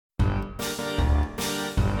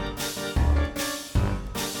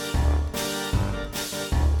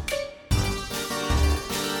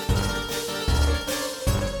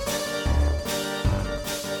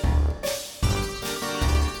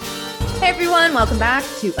everyone. Welcome back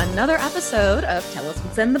to another episode of Tell Us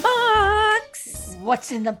What's in the Box.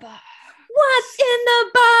 What's in the box? What's in the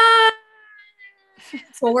box?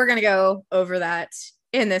 Well, we're going to go over that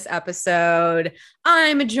in this episode.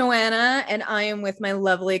 I'm Joanna, and I am with my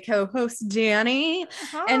lovely co-host, Danny.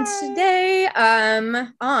 Hi. And today,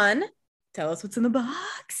 on Tell Us What's in the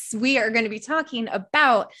Box, we are going to be talking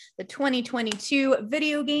about the 2022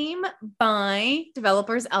 video game by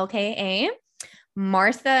developers LKA.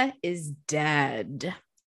 Martha is Dead.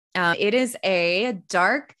 It is a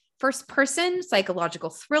dark first-person psychological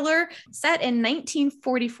thriller set in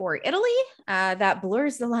 1944 Italy that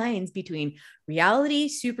blurs the lines between reality,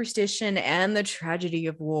 superstition, and the tragedy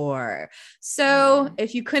of war. So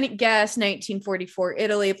if you couldn't guess, 1944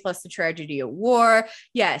 Italy plus the tragedy of war,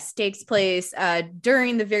 yes, takes place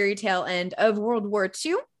during the very tail end of World War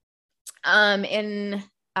II in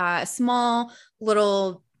a small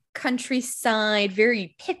little countryside,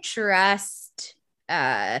 very picturesque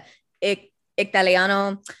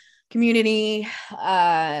Italiano community.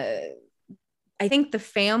 I think the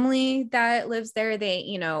family that lives there,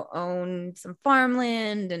 they, own some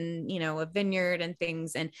farmland and, a vineyard and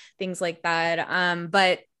things like that.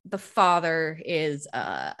 But the father is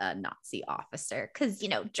a Nazi officer because,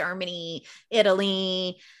 Germany,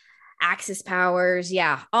 Italy, Axis powers,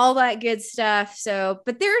 yeah, all that good stuff. So,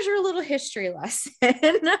 but there's your little history lesson.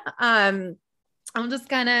 I'm just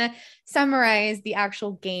gonna summarize the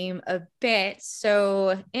actual game a bit.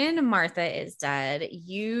 So in Martha is Dead,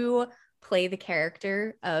 you play the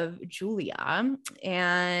character of Julia,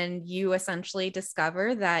 and you essentially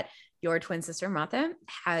discover that your twin sister Martha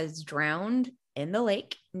has drowned in the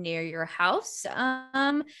lake near your house.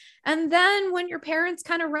 And then when your parents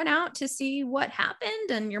kind of run out to see what happened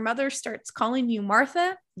and your mother starts calling you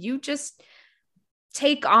Martha, you just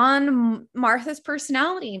take on Martha's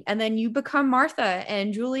personality, and then you become Martha,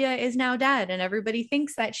 and Julia is now dead, and everybody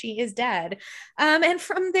thinks that she is dead. And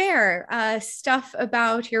from there, stuff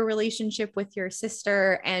about your relationship with your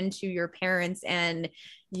sister and to your parents and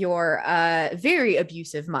your very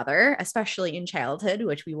abusive mother, especially in childhood,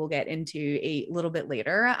 which we will get into a little bit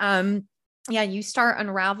later. You start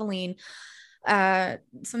unraveling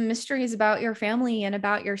some mysteries about your family and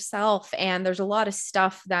about yourself, and there's a lot of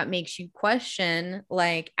stuff that makes you question,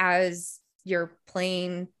 like, as you're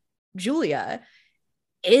playing Julia,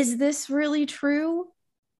 is this really true?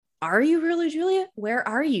 Are you really Julia? Where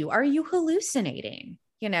are you hallucinating?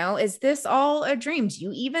 Is this all a dream? Do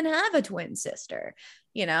you even have a twin sister?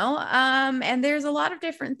 And there's a lot of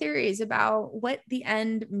different theories about what the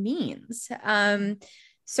end means.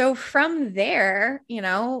 So from there,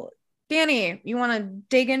 Danny, you want to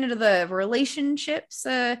dig into the relationships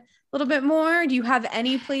a little bit more? Do you have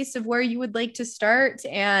any place of where you would like to start?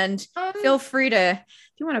 And feel free to, if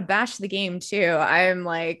you want to bash the game too, I'm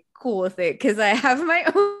like cool with it because I have my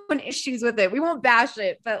own issues with it. We won't bash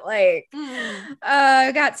it, but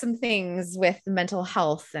I got some things with mental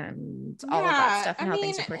health and all of that stuff and how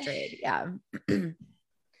things are portrayed. Yeah.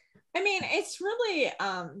 It's really,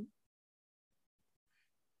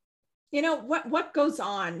 what goes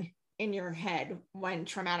on in your head when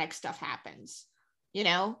traumatic stuff happens,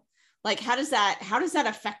 like how does that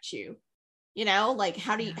affect you, how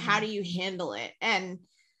do you handle it? And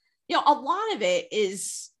a lot of it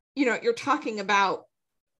is, you're talking about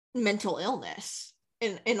mental illness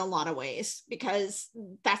in a lot of ways, because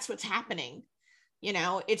that's what's happening.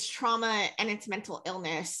 It's trauma and it's mental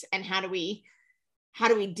illness, and how do we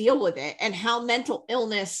deal with it, and how mental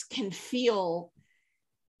illness can feel,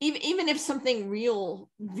 even if something real,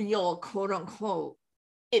 quote unquote,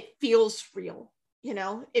 it feels real,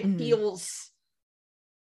 it feels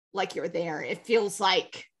like you're there. It feels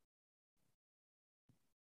like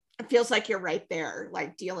you're right there,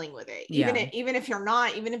 like dealing with it. Yeah. Even if you're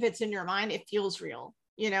not, even if it's in your mind, it feels real.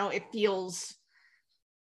 It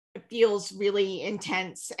feels really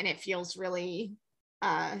intense, and it feels really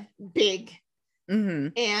big.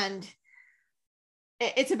 And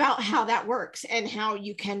it's about how that works and how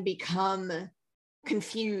you can become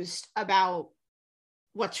confused about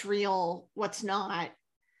what's real, what's not.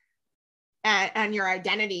 And your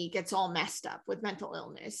identity gets all messed up with mental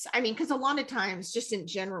illness. Because a lot of times, just in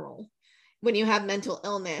general, when you have mental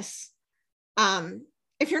illness,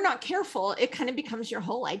 if you're not careful, it kind of becomes your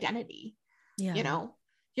whole identity. Yeah.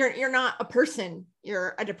 You're not a person,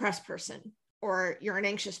 you're a depressed person, or you're an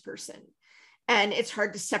anxious person. And it's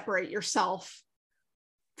hard to separate yourself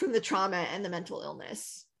from the trauma and the mental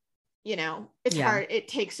illness. It's hard, it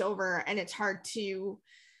takes over, and it's hard to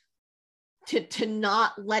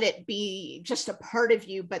not let it be just a part of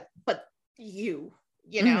you, but you,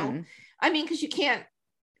 because you can't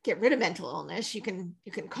get rid of mental illness. You can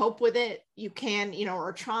cope with it. You can,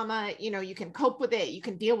 or trauma, you can cope with it, you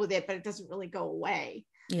can deal with it, but it doesn't really go away.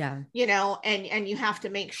 Yeah. And you have to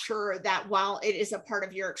make sure that while it is a part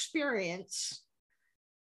of your experience,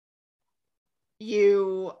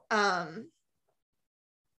 you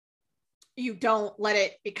don't let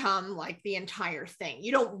it become like the entire thing.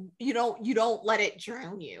 You don't let it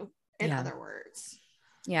drown you, in other words.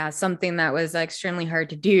 Yeah, something that was extremely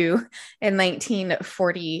hard to do in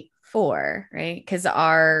 1944, right? Because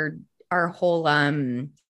our whole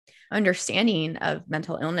understanding of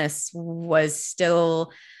mental illness was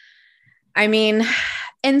still, I mean,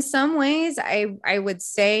 in some ways, I would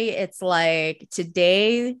say it's like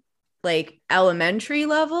today, like elementary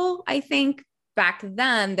level. I think back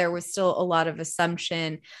then there was still a lot of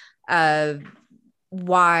assumption of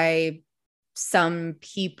why some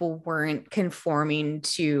people weren't conforming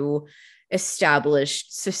to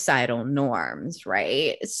established societal norms,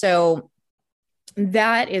 right? So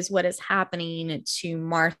that is what is happening to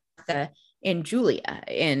Martha and Julia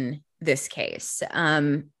in this case.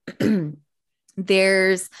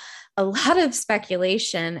 There's a lot of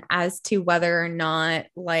speculation as to whether or not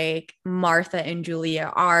like Martha and Julia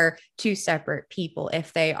are two separate people,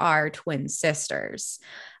 if they are twin sisters.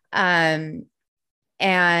 And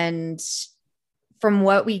from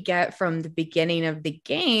what we get from the beginning of the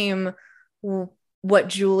game, what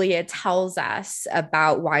Julia tells us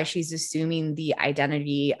about why she's assuming the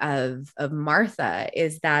identity of Martha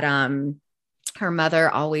is that her mother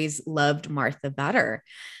always loved Martha better.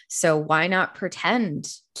 So why not pretend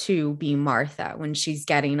to be Martha when she's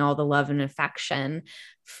getting all the love and affection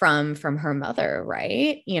from her mother,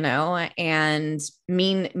 right? And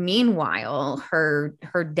meanwhile, her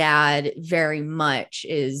dad very much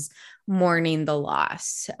is mourning the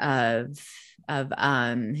loss of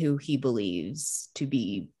who he believes to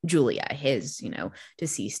be Julia, his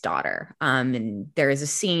deceased daughter. And there is a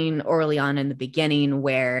scene early on in the beginning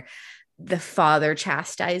where the father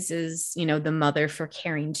chastises the mother for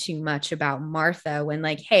caring too much about Martha, when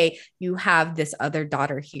like, hey, you have this other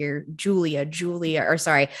daughter here, Julia, or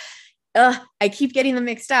sorry, I keep getting them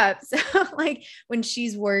mixed up. So like when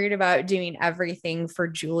she's worried about doing everything for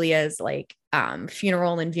Julia's like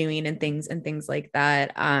funeral and viewing and things like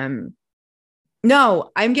that.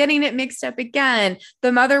 No, I'm getting it mixed up again.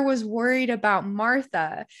 The mother was worried about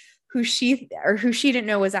Martha, who she didn't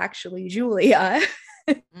know was actually Julia.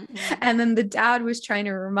 Mm-hmm. And then the dad was trying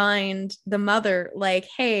to remind the mother, like,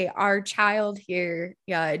 hey, our child here,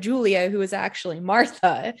 Julia, who is actually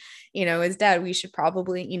Martha, is dead. We should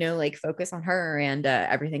probably, like focus on her and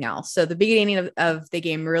everything else. So the beginning of the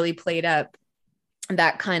game really played up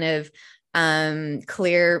that kind of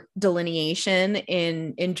clear delineation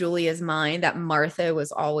in Julia's mind that Martha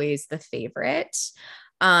was always the favorite.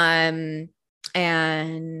 And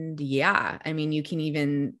yeah, I mean, you can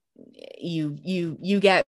even you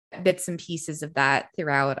get bits and pieces of that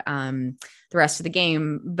throughout the rest of the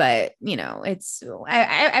game, but it's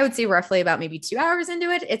I would say roughly about maybe 2 hours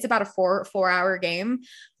into it. It's about a 4-hour game.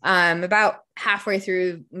 About halfway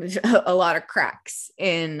through, a lot of cracks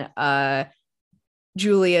in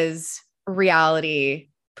Julia's reality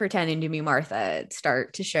pretending to be Martha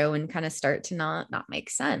start to show and kind of start to not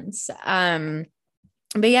make sense.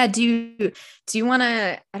 But yeah, do you want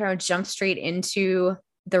to, I don't know, jump straight into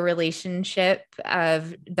the relationship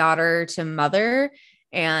of daughter to mother?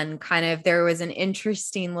 And kind of, there was an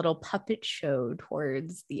interesting little puppet show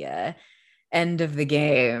towards the end of the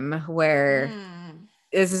game where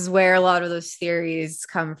this is where a lot of those theories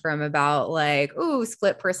come from about like, ooh,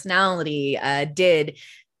 split personality, or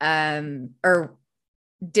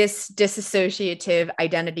dissociative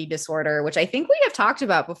identity disorder, which I think we have talked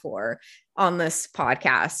about before on this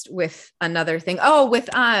podcast with another thing. Oh, with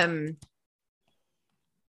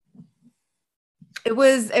it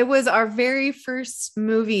was our very first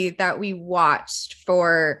movie that we watched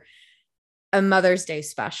for a Mother's Day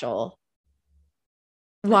special.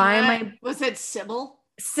 Was it Sybil?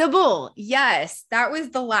 Sybil, yes. That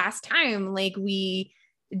was the last time like we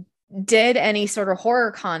did any sort of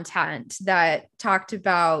horror content that talked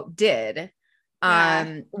about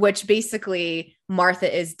which basically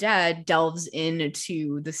Martha is Dead delves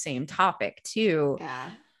into the same topic too.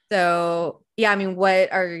 Yeah. So yeah, I mean,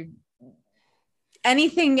 what are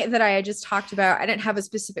anything that I just talked about? I didn't have a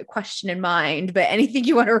specific question in mind, but anything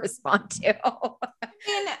you want to respond to?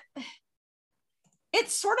 And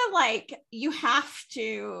it's sort of like you have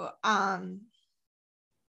to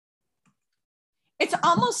it's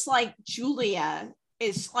almost like Julia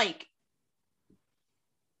is like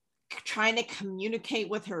trying to communicate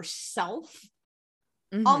with herself,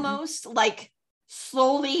 almost like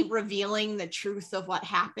slowly revealing the truth of what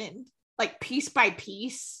happened, like piece by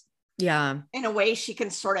piece. Yeah. In a way she can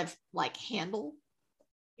sort of like handle,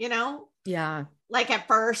 you know? Yeah. Like at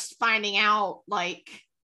first finding out like,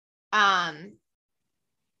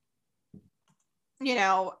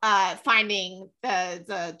 finding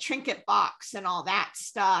the trinket box and all that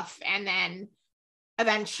stuff. And then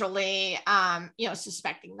eventually,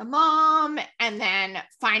 suspecting the mom, and then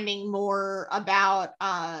finding more about,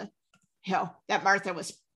 that Martha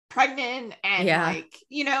was pregnant, and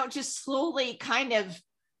just slowly kind of,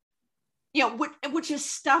 which is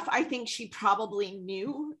stuff I think she probably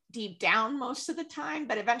knew deep down most of the time,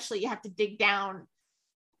 but eventually you have to dig down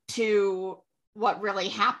to what really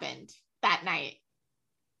happened that night,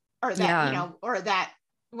 or that, or that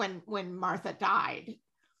when Martha died,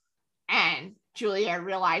 and Julia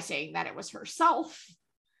realizing that it was herself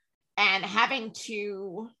and having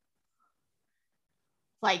to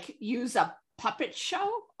like use a puppet show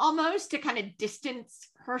almost to kind of distance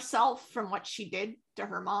herself from what she did to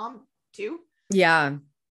her mom too. Yeah.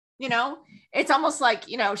 It's almost like,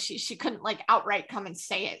 she couldn't like outright come and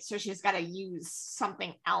say it. So she's got to use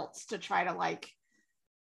something else to try to like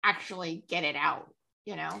actually get it out,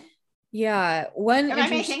 Yeah. Am I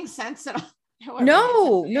making sense at all?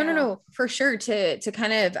 No, for sure. To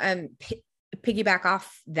kind of piggyback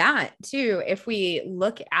off that too, if we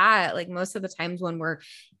look at like most of the times when we're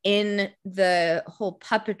in the whole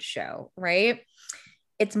puppet show, right?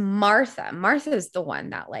 It's Martha. Martha is the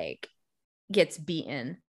one that like gets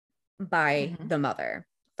beaten by the mother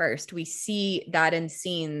first. We see that in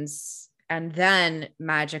scenes, and then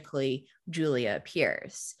magically Julia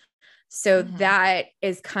appears. So that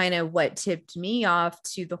is kind of what tipped me off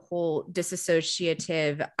to the whole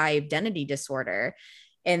dissociative identity disorder,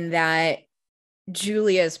 in that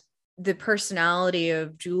the personality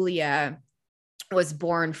of Julia was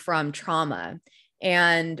born from trauma.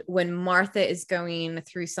 And when Martha is going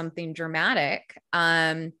through something dramatic,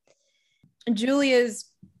 Julia's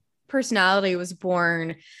personality was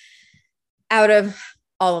born out of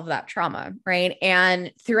all of that trauma, right?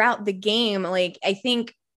 And throughout the game, like, I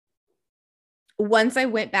think once I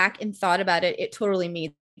went back and thought about it, it totally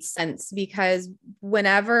made sense, because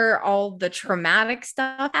whenever all the traumatic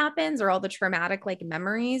stuff happens, or all the traumatic like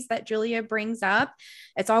memories that Julia brings up,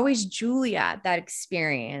 it's always Julia that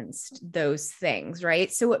experienced those things,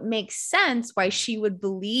 right? So it makes sense why she would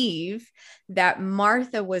believe that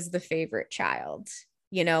Martha was the favorite child.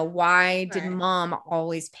 Why did mom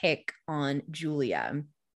always pick on Julia?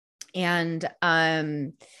 And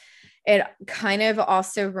it kind of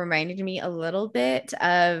also reminded me a little bit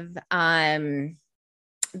of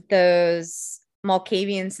those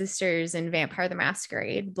Malkavian sisters in Vampire the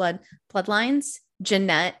Masquerade, Bloodlines,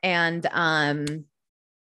 Jeanette and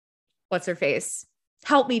what's her face?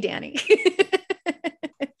 Help me, Danny.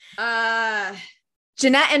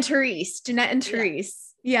 Jeanette and Therese.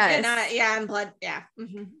 Yes. And Blood. Yeah.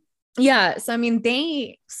 Mm-hmm. Yeah. So, I mean,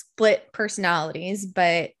 they split personalities,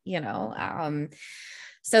 but,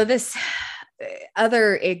 so this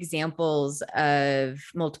other examples of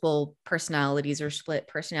multiple personalities or split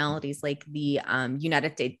personalities, like the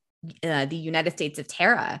United States of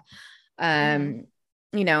Terra,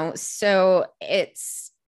 so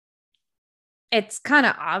it's kind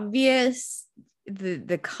of obvious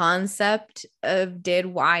the concept of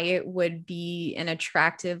why it would be an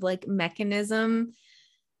attractive like mechanism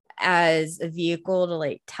as a vehicle to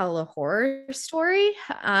like tell a horror story.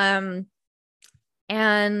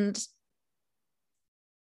 And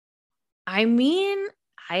I mean,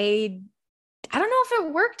 I don't know if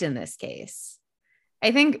it worked in this case.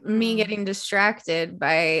 I think me getting distracted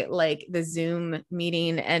by like the Zoom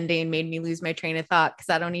meeting ending made me lose my train of thought, because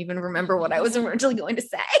I don't even remember what I was originally going to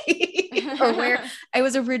say or where I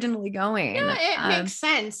was originally going. Yeah, it makes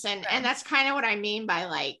sense. And that's kind of what I mean by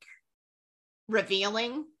like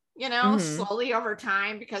revealing, slowly over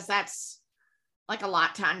time, because that's like a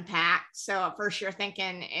lot to unpack. So at first you're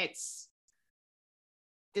thinking it's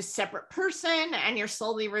this separate person, and you're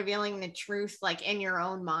slowly revealing the truth like in your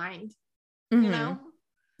own mind.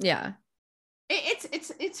 Yeah,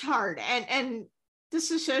 it's hard, and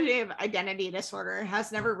dissociative identity disorder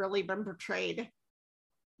has never really been portrayed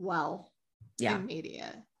well in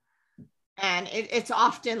media, and it's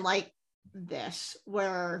often like this,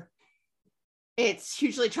 where it's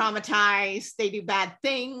hugely traumatized, they do bad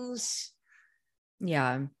things,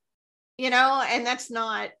 and that's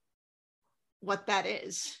not what that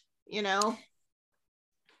is. Like,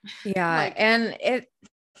 and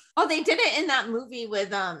they did it in that movie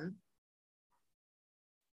with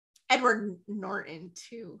Edward Norton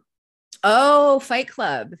too. Oh, Fight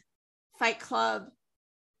Club.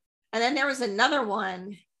 And then there was another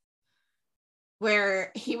one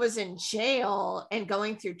where he was in jail and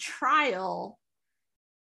going through trial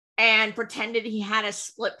and pretended he had a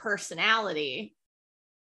split personality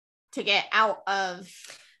to get out of.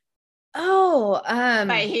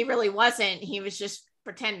 But he really wasn't. He was just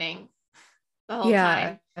pretending the whole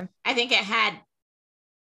time. I think it had,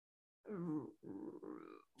 who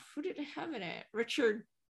did it have in it? Richard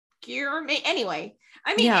Gere. Anyway,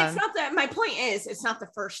 I mean, it's not that, my point is, it's not the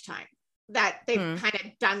first time that they've kind of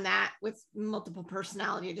done that with multiple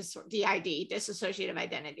personality disorder, DID, dissociative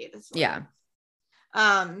identity disorder.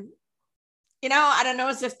 You know, I don't know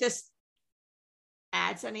as if this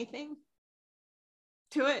adds anything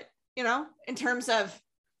to it, you know, in terms of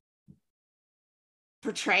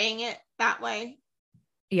portraying it that way.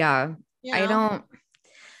 Yeah. You know?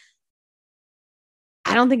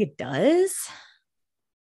 I don't think it does.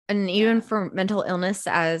 And even for mental illness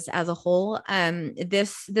as a whole,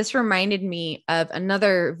 this reminded me of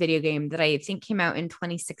another video game that I think came out in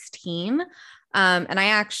 2016. And I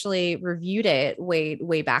actually reviewed it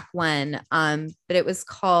way back when, but it was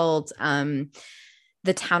called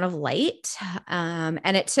The Town of Light.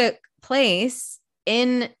 And it took place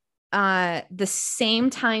in the same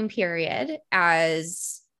time period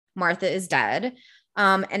as Martha is Dead.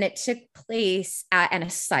 And it took place at an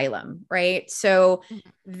asylum, right? So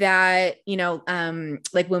that, you know,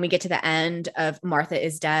 like when we get to the end of Martha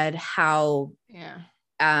is Dead, how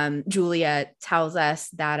Julia tells us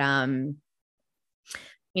that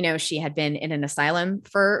you know, she had been in an asylum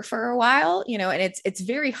for a while, you know, and it's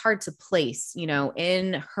very hard to place, you know,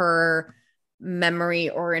 in her memory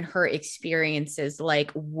or in her experiences,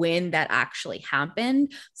 like when that actually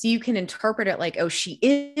happened. So you can interpret it like, oh, she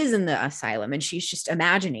is in the asylum and she's just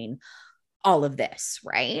imagining all of this,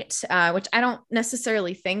 right? Which I don't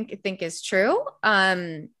necessarily think is true.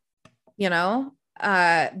 You know,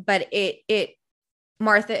 but it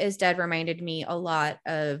Martha is Dead reminded me a lot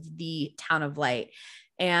of The Town of Light.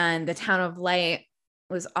 And The Town of Light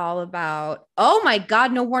was all about, oh my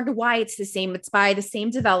God, no wonder why it's the same. It's by the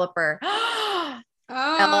same developer.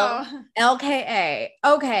 LKA.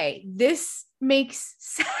 Okay, this makes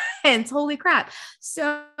sense. Holy crap.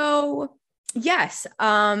 So yes,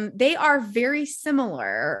 they are very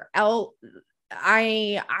similar.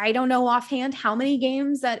 I don't know offhand how many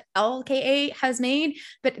games that LKA has made,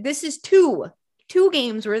 but this is two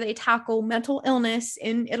games where they tackle mental illness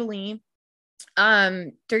in Italy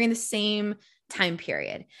during the same time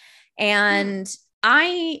period. And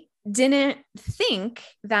I didn't think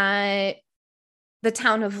that The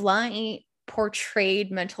Town of Light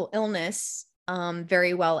portrayed mental illness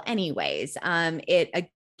very well anyways.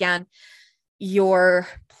 It, again, you're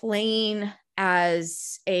playing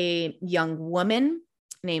as a young woman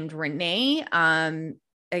named Renee.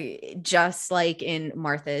 Just like in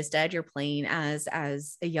Martha is Dead, you're playing as a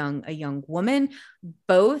young woman.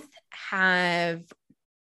 Both have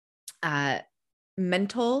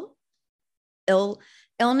mental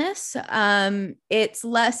illness. It's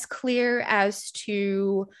less clear as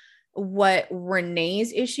to what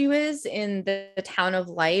Renee's issue is in the Town of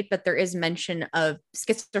Light, but there is mention of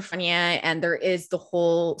schizophrenia, and there is the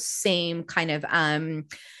whole same kind of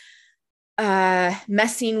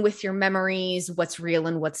messing with your memories, what's real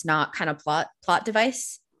and what's not kind of plot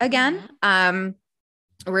device again.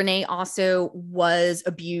 Renee also was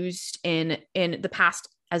abused in the past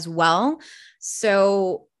as well.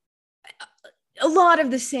 So a lot of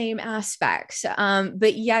the same aspects.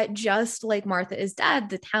 But yet, just like Martha is Dead,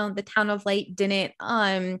 the Town of Light didn't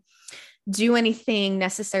do anything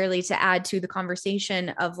necessarily to add to the conversation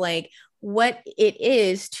of like what it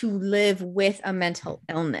is to live with a mental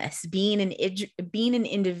illness, being an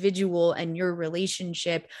individual and your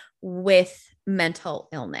relationship with mental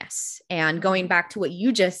illness. And going back to what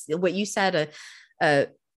you said a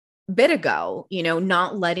bit ago, you know,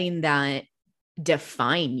 not letting that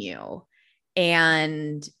define you.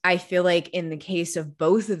 And I feel like in the case of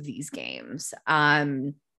both of these games,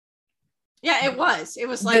 it was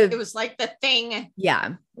like the thing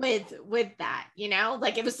with that, you know,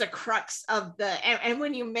 like it was the crux of the, and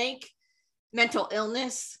when you make mental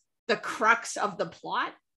illness the crux of the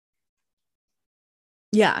plot,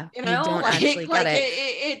 you know, you don't actually get it.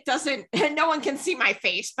 It doesn't, no one can see my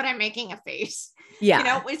face, but I'm making a face. You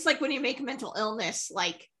know, it's like when you make mental illness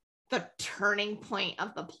like the turning point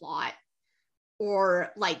of the plot,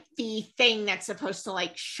 or like the thing that's supposed to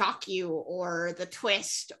like shock you, or the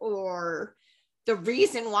twist, or the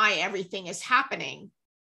reason why everything is happening.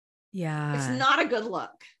 It's not a good look,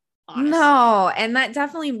 honestly. No, and that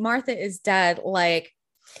definitely Martha is Dead. Like,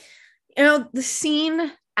 you know, the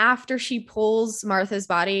scene after she pulls Martha's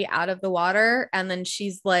body out of the water and then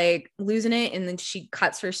she's like losing it, and then she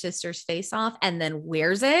cuts her sister's face off and then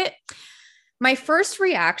wears it, my first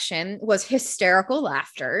reaction was hysterical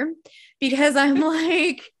laughter, because I'm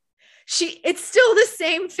like, it's still the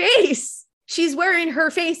same face. She's wearing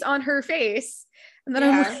her face on her face. And then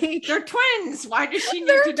I'm like, they're twins. Why does she need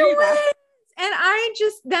to do that? And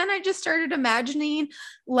I just started imagining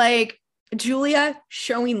like Julia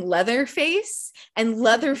showing Leatherface and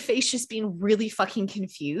Leatherface just being really fucking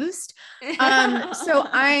confused. So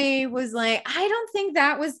I was like, I don't think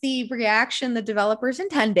that was the reaction the developers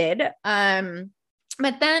intended.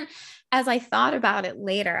 But then as I thought about it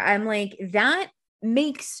later, I'm like, that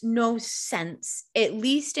makes no sense, at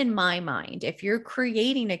least in my mind. If you're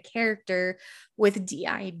creating a character with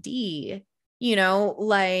DID, you know,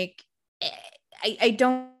 like I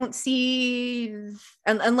don't see,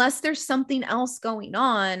 unless there's something else going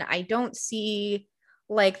on, I don't see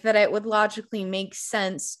like that it would logically make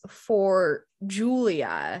sense for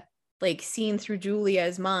Julia, like seeing through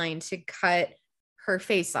Julia's mind, to cut her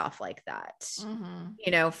face off like that.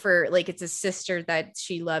 You know, for like, it's a sister that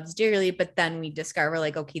she loves dearly, but then we discover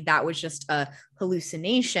like, okay, that was just a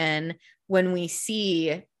hallucination when we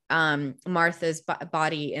see Martha's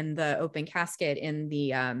body in the open casket in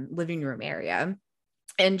the living room area,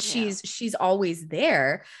 and she's always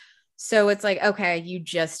there. So it's like, okay, you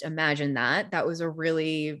just imagine that was a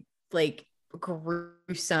really like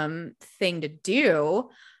gruesome thing to do.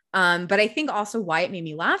 But I think also why it made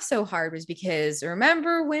me laugh so hard was because,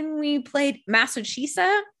 remember when we played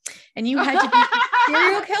Massachusetts and you had to be the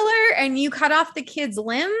serial killer and you cut off the kid's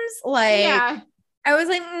limbs? Like, I was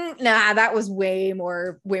like, nah, that was way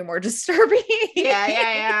more disturbing.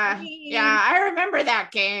 Yeah. I remember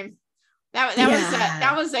that game. That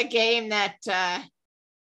was a game that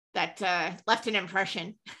left an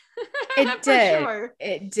impression. It did. Sure.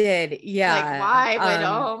 It did. Yeah. Like, why? But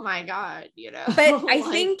oh my God, you know. But I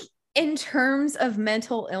think in terms of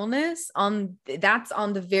mental illness, that's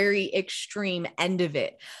on the very extreme end of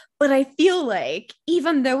it. But I feel like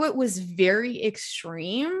even though it was very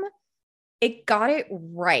extreme, it got it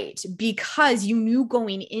right, because you knew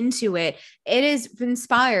going into it, it is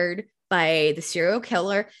inspired by the serial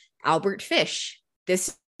killer, Albert Fish.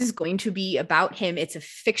 This is going to be about him. It's a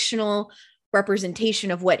fictional representation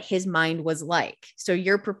of what his mind was like. So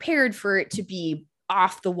you're prepared for it to be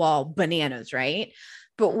off the wall bananas, right?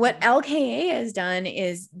 But what LKA has done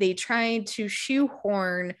is they tried to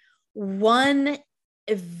shoehorn one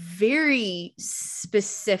very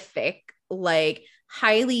specific, like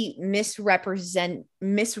highly misrepresented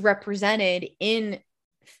in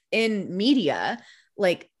media,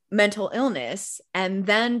 like mental illness, and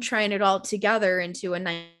then trying it all together into a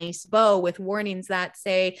nice bow with warnings that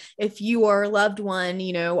say, if you or a loved one,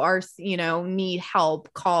 you know, need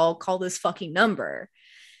help, call this fucking number.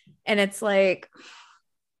 And it's like,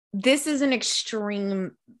 this is an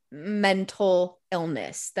extreme mental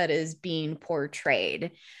illness that is being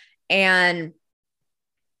portrayed. And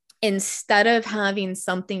instead of having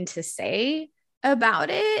something to say about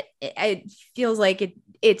it, it feels like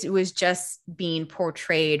it was just being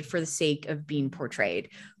portrayed for the sake of being portrayed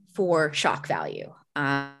for shock value.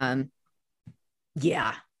 Yeah.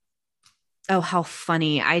 Oh, how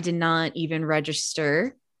funny. I did not even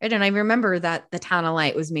register. I remember that the Town of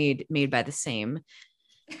Light was made by the same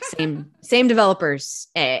developers.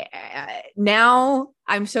 Now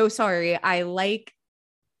I'm so sorry. I like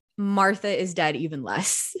Martha is Dead even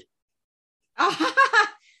less.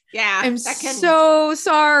 Yeah, I'm so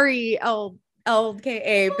sorry,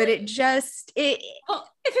 LKA, but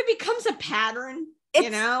well, if it becomes a pattern,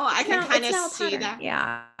 I can kind of see that.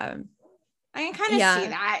 Yeah, I can kind of see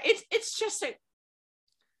that. It's just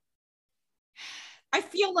I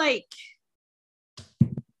feel like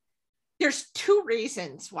there's two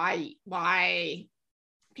reasons why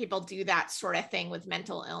people do that sort of thing with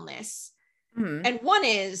mental illness, and one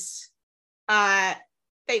is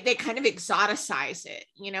they kind of exoticize it.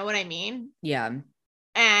 You know what I mean? Yeah.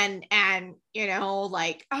 And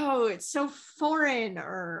like, oh, it's so foreign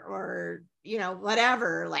or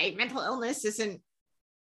whatever. Like, mental illness isn't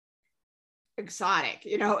exotic.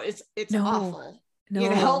 It's no, awful.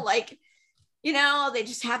 No. Like, they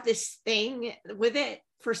just have this thing with it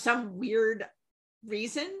for some weird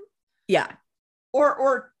reason. Yeah.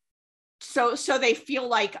 Or so they feel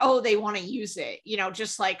like, oh, they want to use it,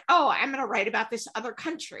 just like, oh, I'm going to write about this other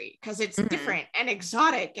country because it's different and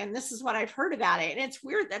exotic, and this is what I've heard about it. And it's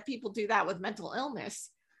weird that people do that with mental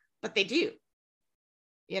illness, but they do,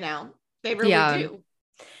 they really do.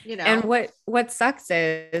 And what sucks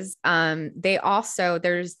is they also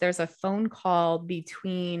there's a phone call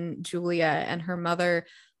between Julia and her mother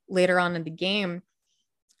later on in the game,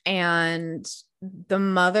 and the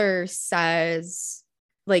mother says,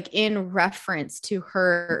 like, in reference to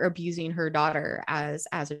her abusing her daughter as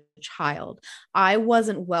a child, I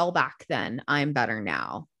wasn't well back then, I'm better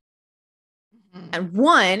now. Mm-hmm. And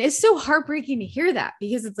one, it's so heartbreaking to hear that,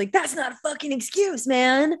 because it's like, that's not a fucking excuse,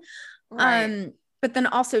 man. Right. But then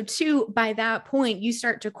also too, by that point, you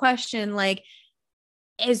start to question, like,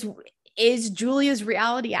 is Julia's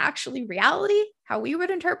reality actually reality, how we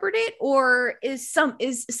would interpret it, or is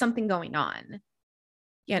something going on,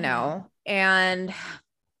 you know? And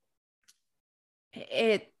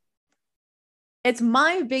it's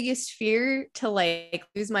my biggest fear to, like,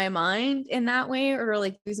 lose my mind in that way, or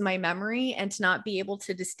like lose my memory, and to not be able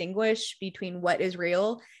to distinguish between what is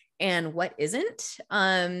real and what isn't.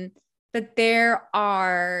 But there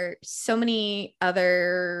are so many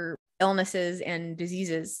other illnesses and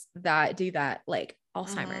diseases that do that, like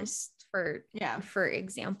Alzheimer's, for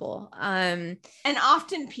example. And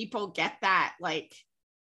often people get that, like,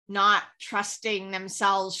 not trusting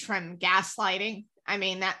themselves from gaslighting. I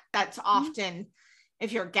mean, that's often,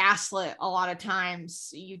 if you're gaslit, a lot of times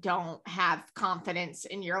you don't have confidence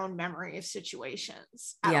in your own memory of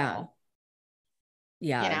situations at all.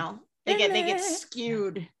 Yeah. You know, they get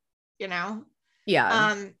skewed, you know?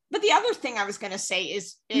 Yeah. But the other thing I was going to say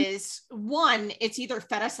is one, it's either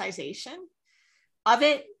fetishization of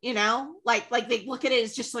it, you know, like they look at it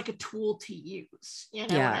as just like a tool to use, you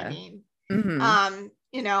know what I mean? Mm-hmm.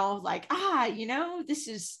 You know, like, you know, this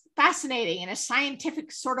is fascinating in a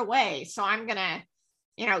scientific sort of way, so I'm gonna,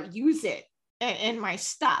 you know, use it in my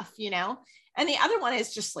stuff, you know. And the other one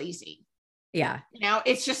is just lazy. Yeah. You know,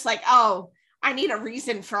 it's just like, oh, I need a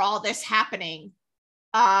reason for all this happening.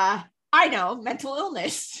 I know, mental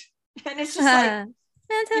illness. And it's just like,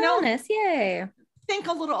 mental illness, yay. Think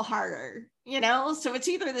a little harder, you know? So it's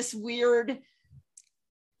either this weird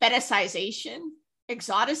fetishization,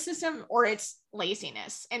 exoticism, or it's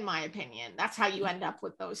laziness, in my opinion. That's how you end up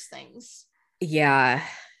with those things. Yeah.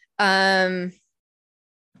 What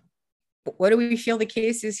do we feel the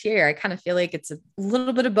case is here? I kind of feel like it's a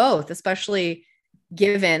little bit of both, especially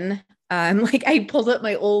given like, I pulled up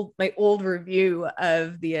my old review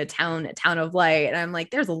of the town of Light, and I'm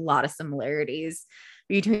like, there's a lot of similarities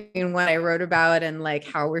between what I wrote about and like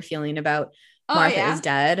how we're feeling about Martha is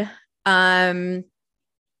Dead. Let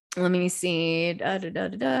me see.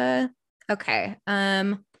 Okay.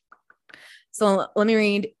 So let me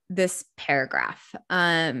read this paragraph.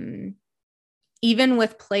 Even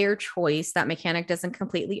with player choice, that mechanic doesn't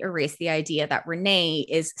completely erase the idea that Renee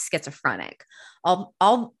is schizophrenic.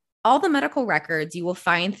 All the medical records you will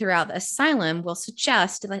find throughout the asylum will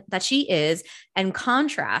suggest that she is, and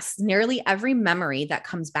contrasts nearly every memory that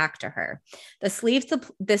comes back to her. This leaves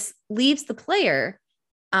the player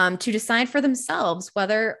to decide for themselves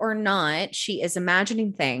whether or not she is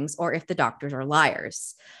imagining things, or if the doctors are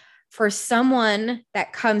liars. For someone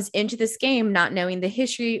that comes into this game not knowing the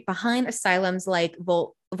history behind asylums like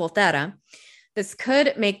Volterra, this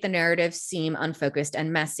could make the narrative seem unfocused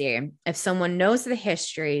and messy. If someone knows the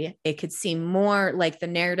history, it could seem more like the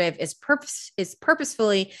narrative is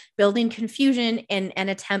purposefully building confusion in an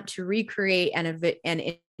attempt to recreate an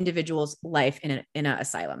individual's life in an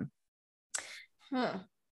asylum. I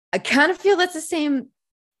kind of feel that's the same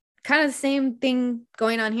thing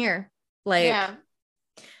going on here.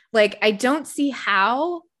 Like, I don't see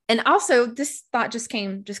how, and also this thought just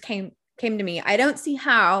came to me. I don't see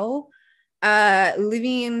how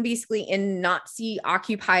living basically in Nazi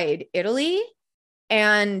occupied Italy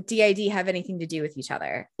and DID have anything to do with each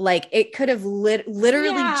other. Like, it could have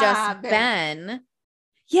literally just been,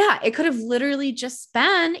 it could have literally just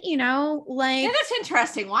been, you know, like. Yeah, that's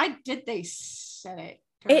interesting. Why did they set it?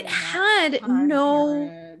 It had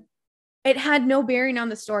no bearing on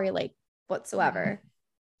the story, like, whatsoever.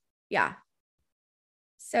 Yeah.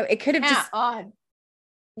 So it could have just odd.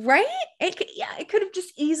 Right? It could have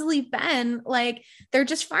just easily been like, they're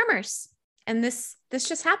just farmers and this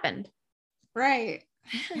just happened. Right.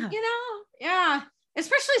 Yeah. You know, yeah.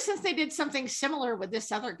 Especially since they did something similar with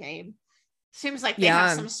this other game. Seems like they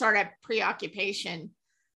have some sort of preoccupation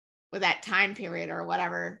with that time period or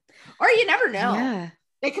whatever. Or you never know. Yeah.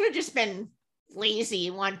 They could have just been lazy,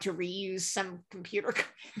 want to reuse some computer code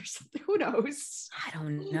or something. Who knows? I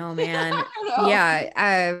don't know, man. Don't know.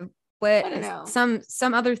 Yeah. But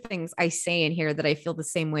some other things I say in here that I feel the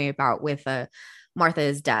same way about with Martha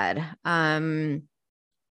is Dead.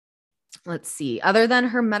 let's see. Other than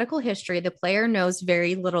her medical history, the player knows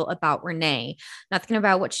very little about Renee, nothing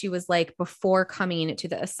about what she was like before coming to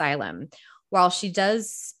the asylum. While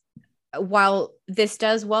this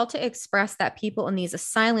does well to express that people in these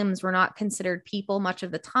asylums were not considered people much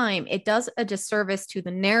of the time, it does a disservice to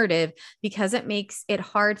the narrative because it makes it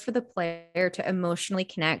hard for the player to emotionally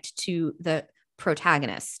connect to the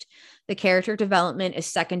protagonist. The character development is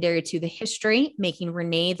secondary to the history, making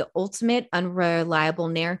Renee the ultimate unreliable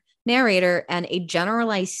narrator and a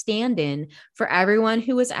generalized stand-in for everyone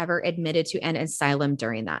who was ever admitted to an asylum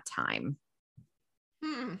during that time.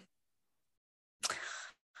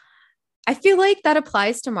 I feel like that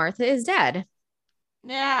applies to Martha is Dead.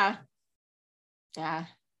 Yeah.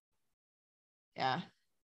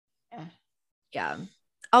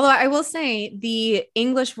 Although I will say the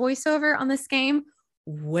English voiceover on this game,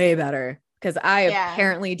 way better, because I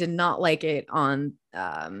apparently did not like it on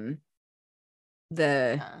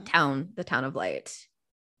the town of Light.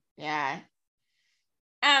 Yeah.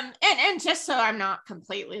 And just so I'm not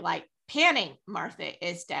completely like panning Martha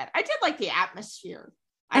is Dead, I did like the atmosphere.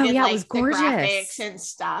 I did like it was gorgeous. The graphics and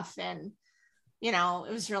stuff, and you know,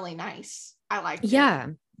 it was really nice. I liked it. Yeah.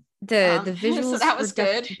 The visuals, so that was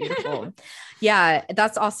good. Beautiful. Yeah,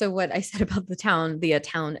 that's also what I said about the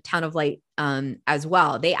town of Light as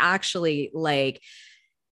well. They actually like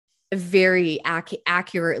very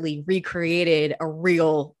accurately recreated a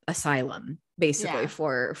real asylum basically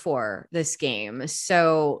for this game.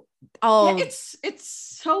 So it's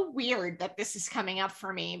so weird that this is coming up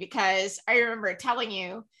for me, because I remember telling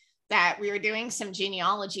you that we were doing some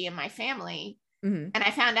genealogy in my family, and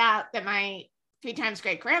I found out that my 3 times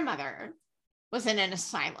great grandmother was in an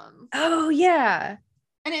asylum. Oh yeah.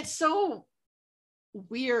 And it's so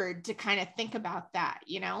weird to kind of think about that,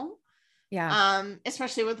 you know? Yeah.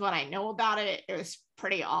 Especially with what I know about it. It was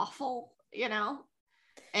pretty awful, you know?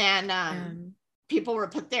 And people were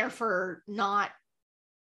put there for not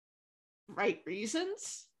right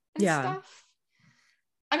reasons and stuff.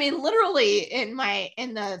 I mean, literally in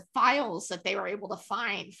the files that they were able to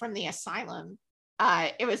find from the asylum,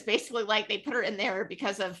 it was basically like they put her in there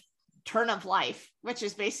because of turn of life, which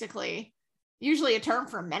is basically usually a term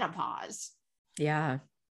for menopause. Yeah.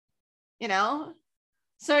 You know?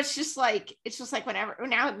 So it's just like whenever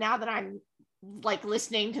now that I'm like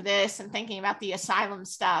listening to this and thinking about the asylum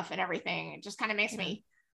stuff and everything, it just kind of makes me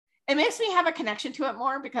have a connection to it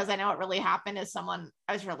more, because I know it really happened as someone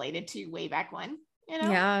I was related to way back when, you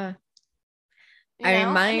know? Yeah.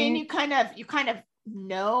 I mean, you kind of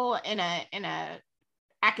know in a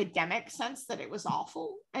academic sense that it was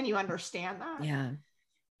awful, and you understand that. Yeah.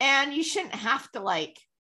 And you shouldn't have to like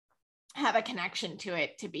have a connection to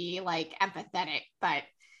it to be like empathetic, but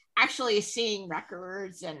actually seeing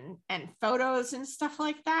records and photos and stuff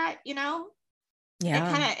like that, you know,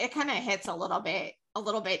 it kind of hits a little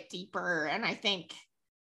bit deeper. And I think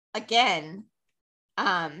again,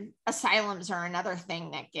 asylums are another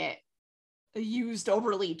thing that get used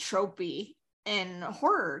overly tropey in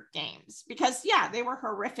horror games, because they were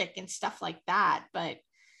horrific and stuff like that, but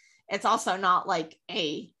it's also not like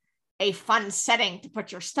a fun setting to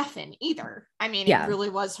put your stuff in either. I mean, it really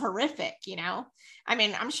was horrific, you know? I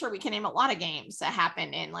mean, I'm sure we can name a lot of games that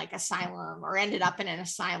happened in like asylum or ended up in an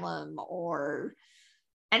asylum or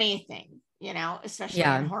anything, you know, especially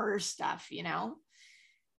in horror stuff, you know?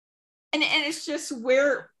 And it's just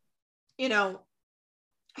where, you know,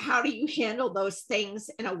 how do you handle those things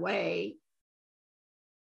in a way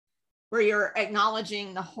where you're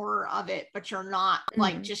acknowledging the horror of it, but you're not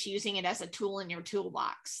like just using it as a tool in your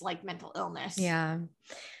toolbox, like mental illness. Yeah.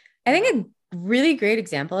 I think a really great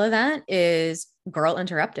example of that is Girl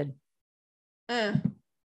Interrupted. Yeah.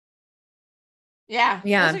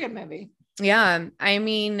 That's a good movie. Yeah. I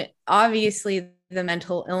mean, obviously the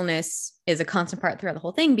mental illness is a constant part throughout the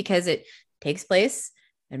whole thing because it takes place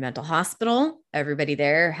in a mental hospital. Everybody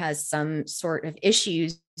there has some sort of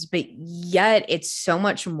issues, but yet it's so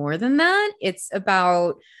much more than that. It's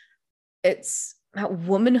about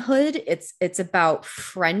womanhood. It's about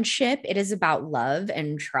friendship. It is about love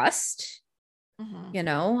and trust, you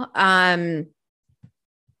know? And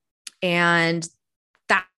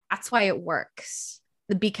that's why it works,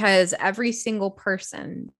 because every single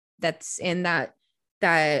person that's in that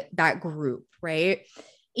group, right?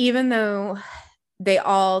 Even though their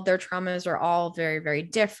traumas are all very, very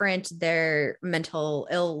different, their mental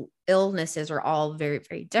illnesses are all very,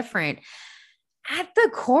 very different. At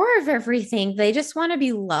the core of everything, they just want to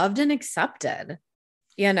be loved and accepted.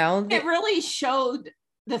 You know, it really showed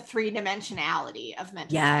the 3-dimensionality of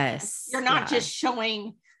mental illness. You're not just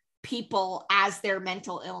showing people as their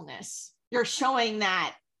mental illness. You're showing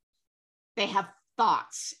that they have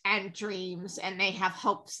thoughts and dreams, and they have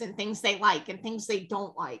hopes and things they like and things they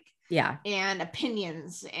don't like. Yeah. And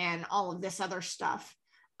opinions and all of this other stuff.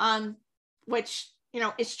 Which,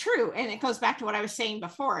 is true. And it goes back to what I was saying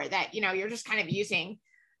before, that, you're just kind of using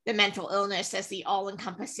the mental illness as the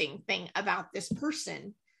all-encompassing thing about this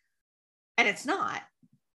person. And it's not.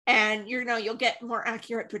 And, you'll get more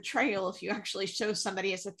accurate portrayal if you actually show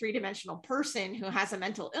somebody as a three-dimensional person who has a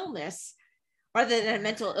mental illness, rather than a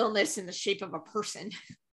mental illness in the shape of a person.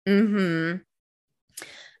 Mm-hmm.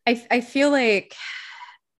 I feel like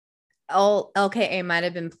LKA might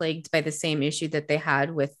have been plagued by the same issue that they had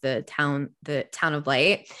with the town of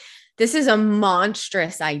Light. This is a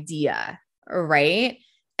monstrous idea, right?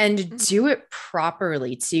 And do it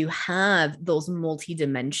properly to have those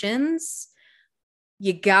multi-dimensions.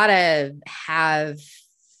 You gotta have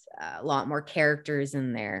a lot more characters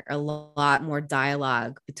in there, a lot more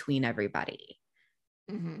dialogue between everybody.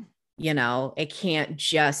 Mm-hmm. It can't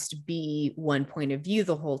just be one point of view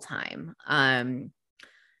the whole time.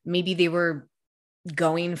 Maybe they were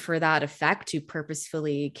going for that effect to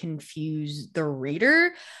purposefully confuse the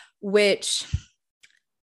reader, which,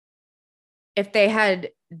 if they had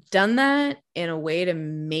done that in a way to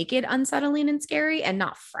make it unsettling and scary and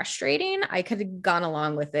not frustrating, I could have gone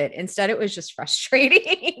along with it. Instead, it was just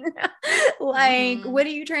frustrating. Like, what are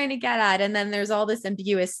you trying to get at? And then there's all this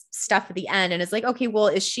ambiguous stuff at the end. And it's like, okay, well,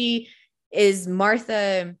 is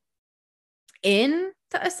Martha in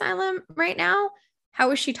the asylum right now?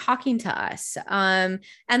 How is she talking to us? And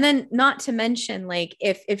then, not to mention, like,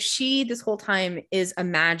 if she this whole time is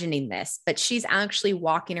imagining this, but she's actually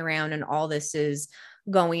walking around and all this is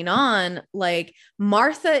going on, like,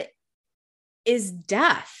 Martha is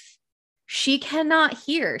deaf. She cannot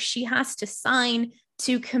hear. She has to sign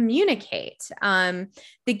to communicate. The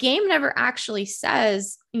game never actually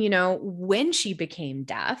says, when she became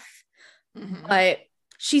deaf, but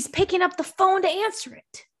she's picking up the phone to answer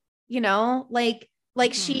it,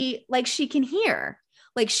 like she can hear,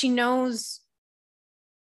 like she knows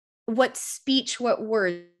what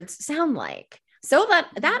words sound like. So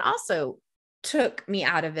that also took me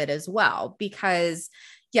out of it as well, because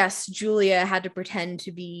yes, Julia had to pretend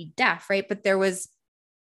to be deaf, right? But there was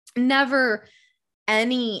never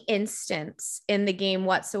any instance in the game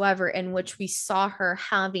whatsoever in which we saw her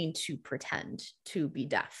having to pretend to be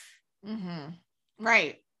deaf.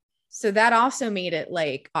 Right. So that also made it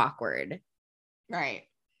like awkward. Right.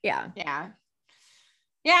 Yeah. Yeah.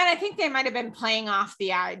 Yeah. And I think they might have been playing off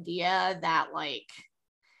the idea that, like,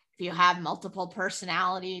 if you have multiple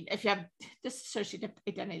personality, if you have dissociative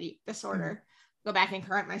identity disorder, go back and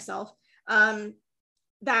correct myself,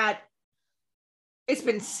 that it's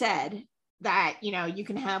been said that, you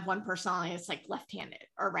can have one personality that's like left-handed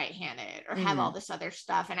or right-handed or have all this other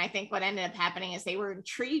stuff. And I think what ended up happening is they were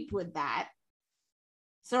intrigued with that.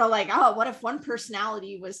 So like, oh, what if one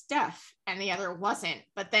personality was deaf and the other wasn't,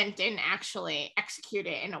 but then didn't actually execute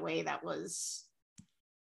it in a way that was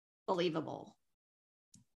believable?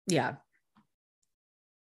 Yeah.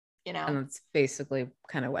 And that's basically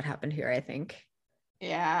kind of what happened here, I think.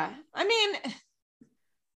 Yeah. I mean, and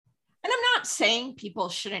I'm not saying people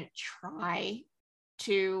shouldn't try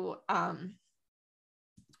to,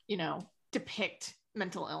 depict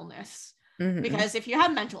mental illness, because if you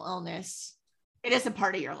have mental illness, it is a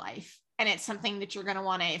part of your life, and it's something that you're going to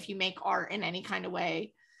want to, if you make art in any kind of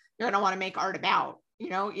way, you're going to want to make art about,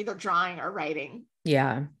 either drawing or writing.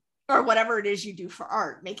 Yeah. Or whatever it is you do for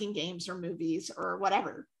art, making games or movies or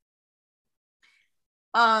whatever.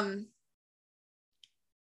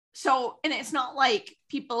 So, and it's not like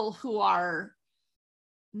people who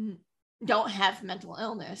don't have mental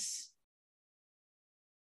illness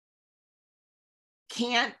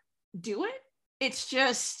can't do it. It's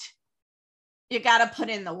just, you got to put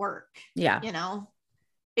in the work. Yeah.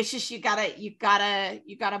 It's just, you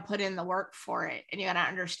gotta put in the work for it. And you got to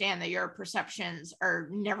understand that your perceptions are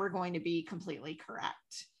never going to be completely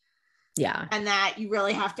correct. Yeah. And that you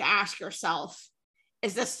really have to ask yourself,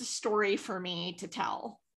 is this the story for me to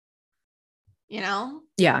tell?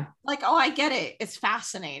 Yeah. Like, oh, I get it. It's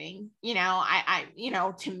fascinating. I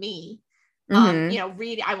to me,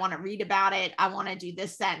 I want to read about it. I want to do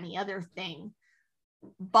this, that, and the other thing.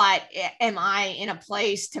 But am I in a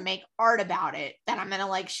place to make art about it that I'm going to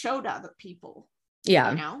like show to other people?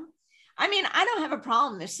 Yeah. I mean, I don't have a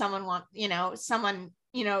problem if someone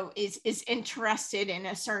is interested in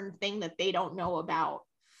a certain thing that they don't know about,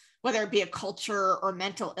 whether it be a culture or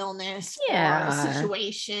mental illness or a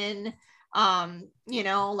situation.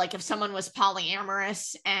 Like if someone was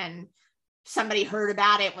polyamorous and somebody heard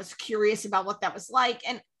about it, was curious about what that was like.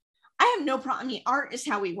 And I have no problem. I mean, art is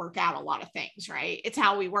how we work out a lot of things, right? It's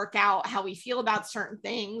how we work out how we feel about certain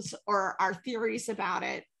things or our theories about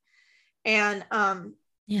it. And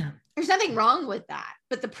yeah, there's nothing wrong with that.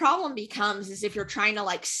 But the problem becomes is if you're trying to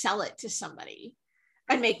like sell it to somebody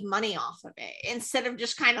and make money off of it instead of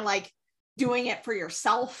just kind of like doing it for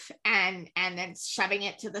yourself and then shoving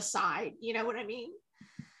it to the side. You know what I mean?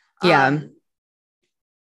 Yeah.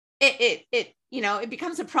 It you know, it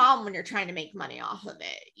becomes a problem when you're trying to make money off of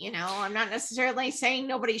it. You know, I'm not necessarily saying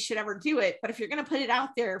nobody should ever do it, but if you're going to put it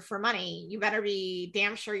out there for money, you better be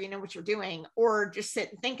damn sure you know what you're doing, or just sit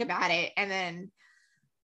and think about it and then,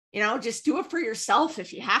 you know, just do it for yourself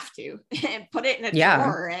if you have to and put it in a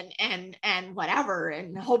drawer and whatever,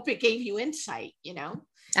 and hope it gave you insight, you know.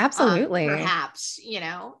 Absolutely. Perhaps, you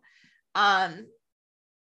know. I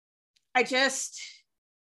just,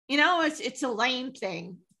 you know, it's a lame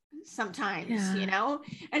thing sometimes, you know,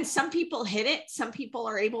 and some people hit it. Some people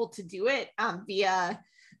are able to do it via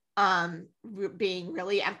being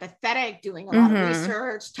really empathetic, doing a lot of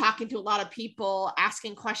research, talking to a lot of people,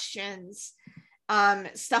 asking questions,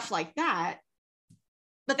 stuff like that.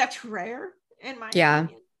 But that's rare in my opinion.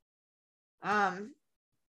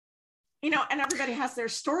 You know, and everybody has their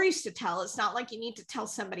stories to tell. It's not like you need to tell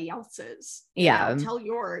somebody else's. You know, tell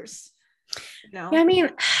yours. You know? Yeah, I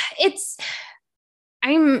mean,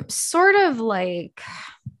 I'm sort of like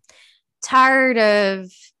tired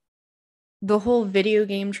of the whole video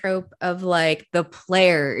game trope of like the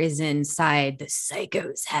player is inside the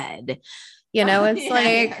psycho's head. You know,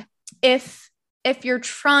 it's if you're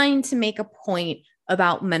trying to make a point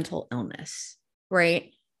about mental illness,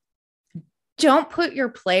 right? Don't put your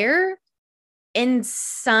player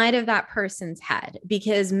inside of that person's head,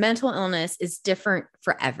 because mental illness is different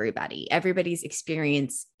for everybody. Everybody's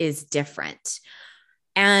experience is different.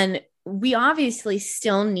 And we obviously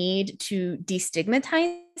still need to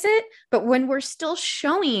destigmatize it, but when we're still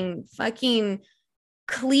showing fucking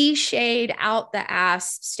cliched out the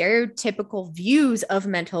ass stereotypical views of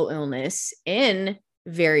mental illness in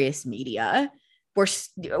various media,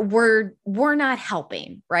 we're not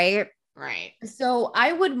helping, right? Right. So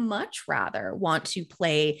I would much rather want to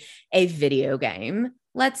play a video game.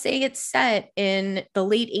 Let's say it's set in the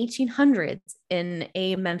late 1800s in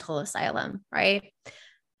a mental asylum, right?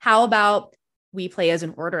 How about we play as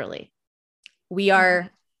an orderly? We are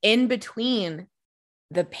in between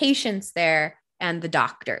the patients there and the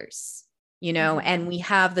doctors, you know, and we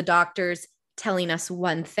have the doctors telling us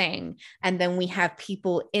one thing. And then we have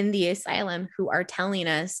people in the asylum who are telling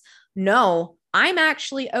us, no, I'm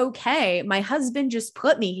actually okay. My husband just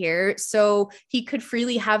put me here so he could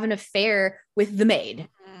freely have an affair with the maid,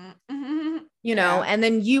 you know, and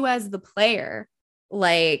then you as the player,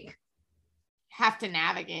 like, have to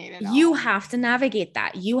navigate it. You have to navigate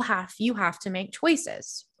that. You have to make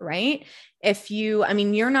choices, right? I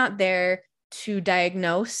mean, you're not there to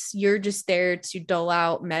diagnose, you're just there to dole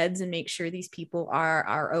out meds and make sure these people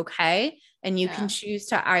are okay. And you can choose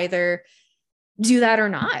to either do that or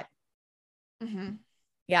not.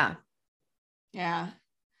 Yeah.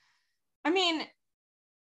 I mean,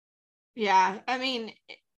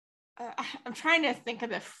 I'm trying to think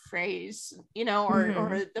of the phrase, you know,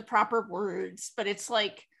 or the proper words, but it's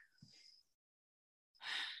like,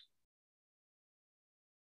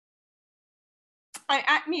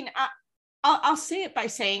 I'll say it by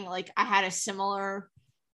saying like I had a similar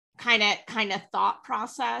kind of thought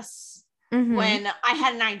process when I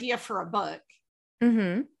had an idea for a book,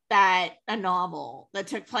 a novel that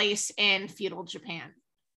took place in feudal Japan.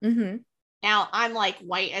 Now I'm like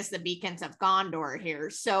white as the beacons of Gondor here.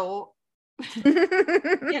 So,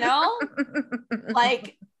 you know,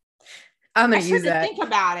 like I'm going to use that. Think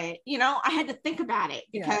about it. You know, I had to think about it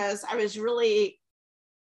because I was really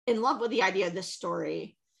in love with the idea of this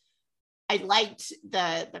story. I liked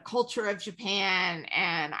the culture of Japan,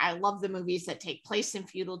 and I love the movies that take place in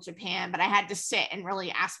feudal Japan, but I had to sit and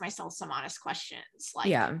really ask myself some honest questions.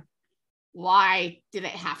 Like, why did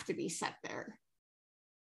it have to be set there?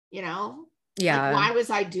 You know? Like, why was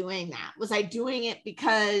I doing that? Was I doing it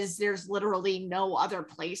because there's literally no other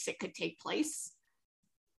place it could take place?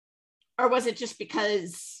 Or was it just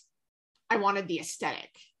because I wanted the aesthetic?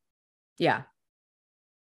 Yeah.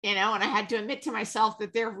 You know, and I had to admit to myself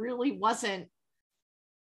that there really wasn't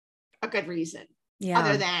a good reason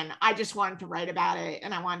other than I just wanted to write about it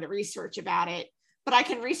and I wanted to research about it. But I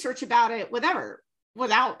can research about it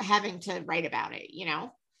without having to write about it, you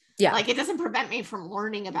know? Yeah. Like, it doesn't prevent me from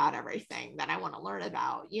learning about everything that I want to learn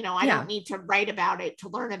about. You know, I don't need to write about it to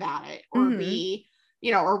learn about it or be,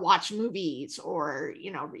 you know, or watch movies or,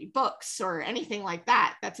 you know, read books or anything like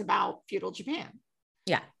that. That's about feudal Japan.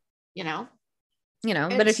 Yeah. You know?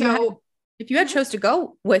 but if you had chose to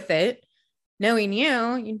go with it, knowing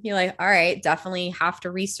you'd be like, all right, definitely have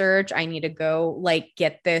to research. I need to go like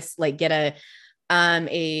get this, like get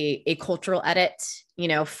a cultural edit,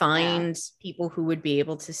 find people who would be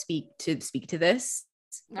able to speak to this.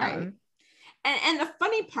 Right. And the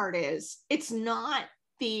funny part is it's not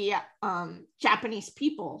the Japanese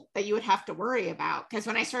people that you would have to worry about. Because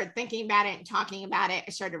when I started thinking about it and talking about it,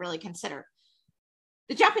 I started to really consider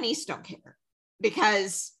the Japanese don't care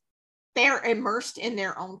because they're immersed in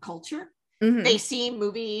their own culture. Mm-hmm. They see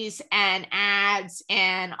movies and ads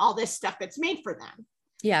and all this stuff that's made for them.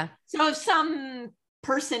 Yeah. So if some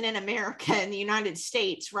person in America, in the United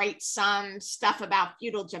States, writes some stuff about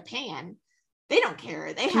feudal Japan, they don't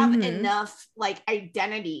care. They have enough like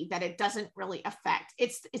identity that it doesn't really affect.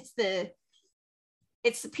 It's the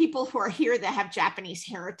people who are here that have Japanese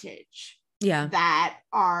heritage. Yeah. That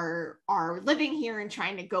are living here and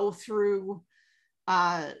trying to go through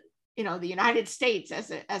the United States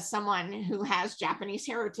as someone who has Japanese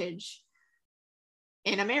heritage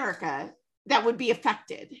in America that would be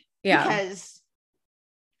affected. Yeah. Because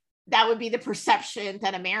that would be the perception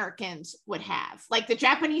that Americans would have. Like the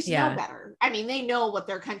Japanese know better. I mean, they know what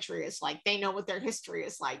their country is like. They know what their history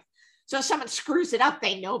is like. So if someone screws it up,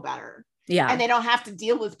 they know better. Yeah. And they don't have to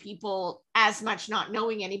deal with people as much not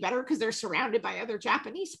knowing any better because they're surrounded by other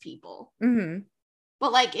Japanese people. Mm-hmm.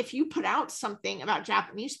 But like if you put out something about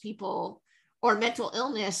Japanese people or mental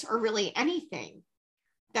illness or really anything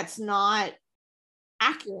that's not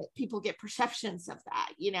accurate, people get perceptions of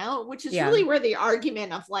that, which is really where the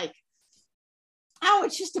argument of like, oh,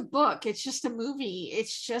 it's just a book, it's just a movie,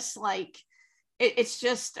 it's just like it's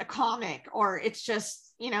just a comic, or it's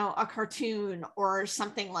just a cartoon or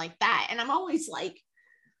something like that. And I'm always like,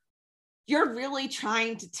 you're really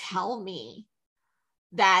trying to tell me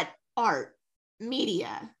that art,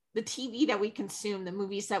 media, the TV that we consume, the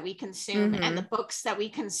movies that we consume, and the books that we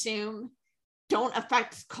consume don't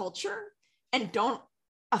affect culture and don't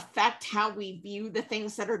affect how we view the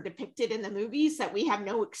things that are depicted in the movies that we have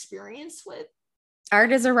no experience with.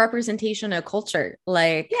 Art is a representation of culture.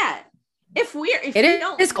 Like, if we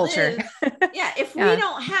culture. If we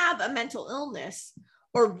don't have a mental illness,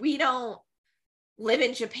 or we don't live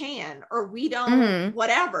in Japan, or we don't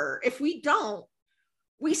whatever, if we don't,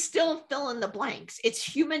 we still fill in the blanks. It's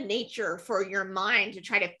human nature for your mind to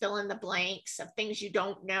try to fill in the blanks of things you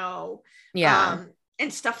don't know.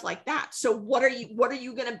 And stuff like that. So what are you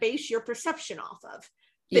going to base your perception off of?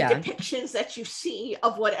 The depictions that you see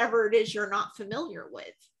of whatever it is you're not familiar with.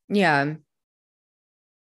 Yeah.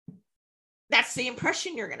 That's the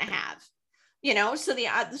impression you're going to have, so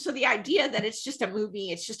the idea that it's just a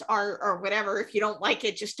movie, it's just art or whatever, if you don't like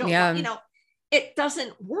it, just don't, it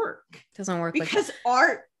doesn't work. It doesn't work because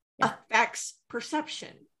art affects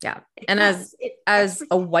perception. Yeah. And as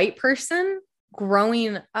a white person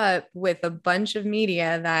growing up with a bunch of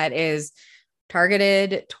media that is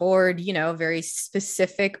targeted toward, very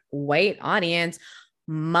specific white audience,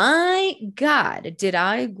 my God, did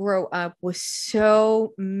I grow up with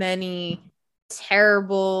so many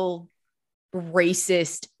terrible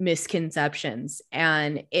racist misconceptions.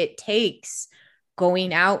 And it takes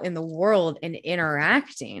going out in the world and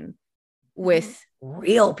interacting with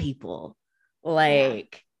real people,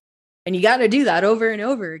 and you got to do that over and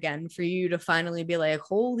over again for you to finally be like,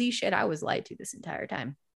 holy shit, I was lied to this entire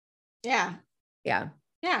time. Yeah.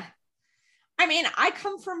 I mean, I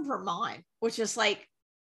come from Vermont, which is like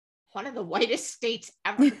one of the whitest states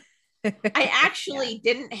ever. I actually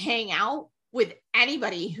didn't hang out with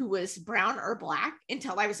anybody who was brown or black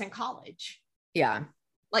until I was in college. Yeah.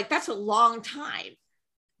 Like that's a long time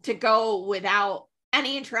to go without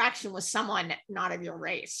any interaction with someone not of your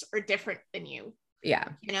race or different than you. Yeah.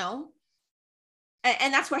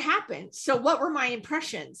 And that's what happened. So what were my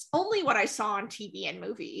impressions? Only what I saw on TV and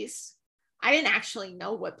movies. I didn't actually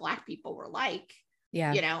know what Black people were like.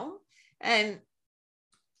 Yeah. And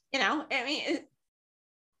I mean,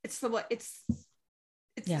 so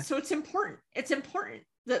it's important. It's important.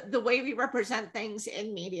 The way we represent things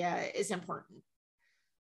in media is important.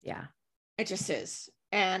 Yeah. It just is.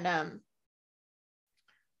 And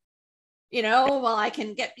well, I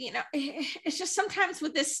can get, it's just sometimes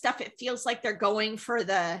with this stuff, it feels like they're going for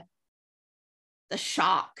the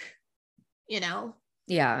shock, rather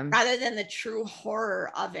than the true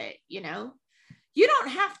horror of it. You don't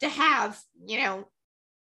have to have,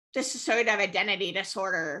 dissociative identity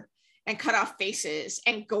disorder and cut off faces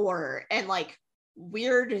and gore and like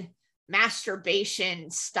weird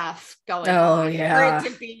masturbation stuff going on for it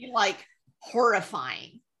to be like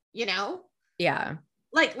horrifying, Yeah.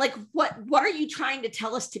 Like what are you trying to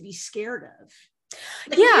tell us to be scared of?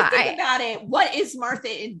 Like, when you think about it, what is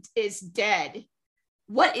Martha is dead?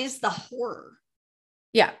 What is the horror?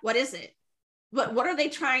 Yeah. What is it? What are they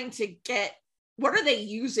trying to get? What are they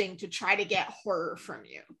using to try to get horror from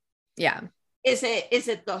you? Yeah. Is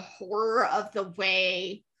it the horror of the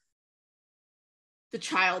way the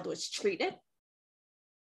child was treated?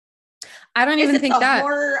 I don't even think that. Is it the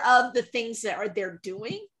horror of the things that they're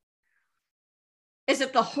doing? Is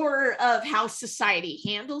it the horror of how society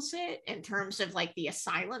handles it in terms of like the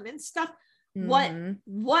asylum and stuff? Mm-hmm.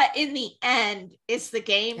 What in the end is the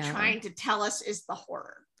game trying to tell us is the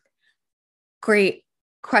horror? Great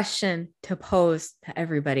question to pose to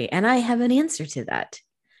everybody. And I have an answer to that.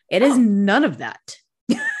 It is none of that.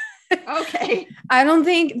 Okay. I don't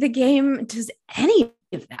think the game does any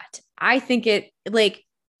of that. I think it, like,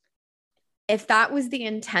 if that was the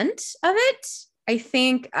intent of it, I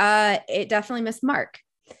think it definitely missed mark.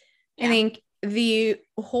 Yeah. I think the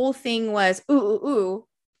whole thing was,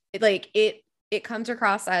 it comes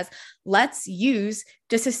across as, let's use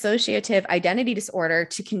dissociative identity disorder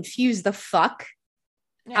to confuse the fuck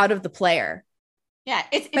out of the player. Yeah.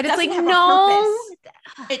 It but it's like, no.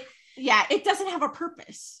 It doesn't have a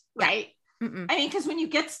purpose, right? Mm-mm. I mean, because when you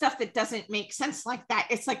get stuff that doesn't make sense like that,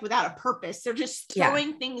 it's like without a purpose. They're just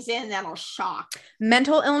throwing things in that'll shock.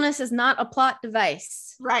 Mental illness is not a plot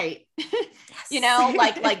device. Right. Yes. You know,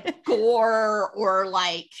 like gore or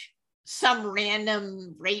like some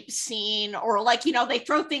random rape scene, or like, you know, they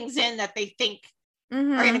throw things in that they think are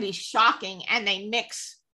going to be shocking, and they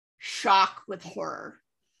mix shock with horror.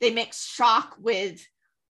 They mix shock with,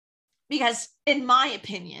 because in my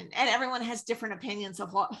opinion, and everyone has different opinions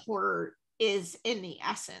of what horror is in the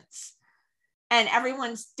essence, and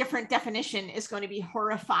everyone's different definition is going to be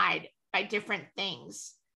horrified by different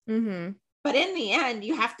things. Mm-hmm. But in the end,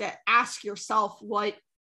 you have to ask yourself what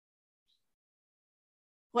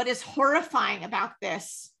is horrifying about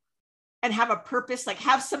this, and have a purpose, like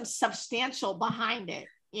have some substantial behind it,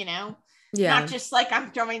 you know? Yeah. Not just like,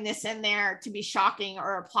 I'm throwing this in there to be shocking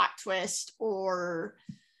or a plot twist or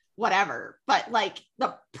whatever, but like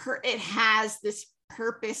it has this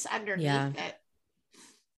purpose underneath it.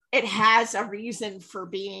 It has a reason for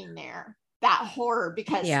being there, that horror,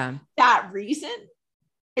 because that reason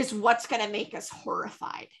is what's going to make us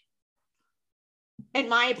horrified. In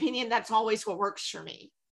my opinion, that's always what works for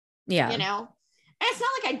me. Yeah. You know, and it's not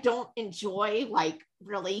like I don't enjoy like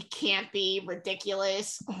really campy,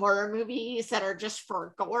 ridiculous horror movies that are just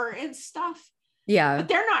for gore and stuff. Yeah. But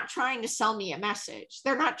they're not trying to sell me a message.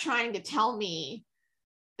 They're not trying to tell me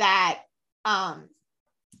that,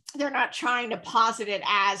 they're not trying to posit it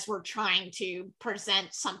as we're trying to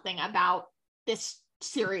present something about this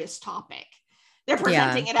serious topic. They're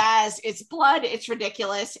presenting it as, it's blood, it's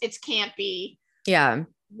ridiculous, it's campy. Yeah.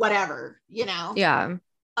 Whatever, you know? Yeah.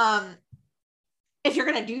 If you're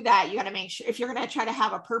going to do that, you got to make sure, if you're going to try to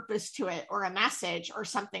have a purpose to it or a message or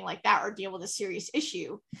something like that, or deal with a serious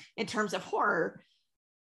issue in terms of horror,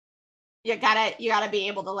 you gotta be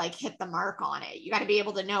able to like hit the mark on it. You got to be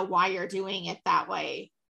able to know why you're doing it that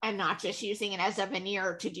way, and not just using it as a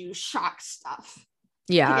veneer to do shock stuff.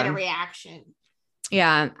 Yeah. To get a reaction.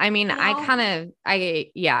 Yeah. I mean, you know?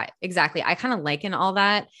 Exactly. I kind of liken all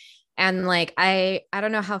that. And like, I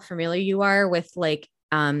don't know how familiar you are with like,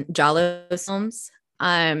 Giallo films.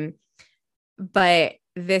 But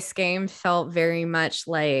this game felt very much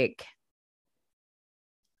like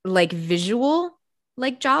visual,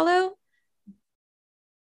 like Giallo.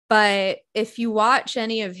 But if you watch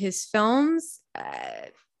any of his films,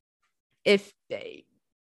 if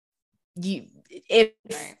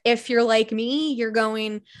you're like me, you're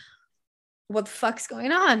going, what the fuck's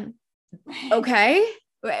going on? Okay.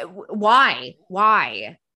 Why?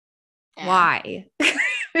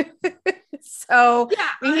 So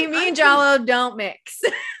me and Giallo don't mix.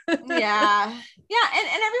 Yeah. And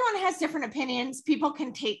everyone has different opinions. People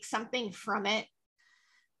can take something from it,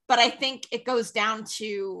 but I think it goes down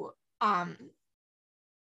to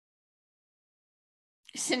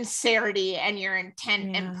sincerity and your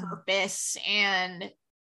intent and purpose and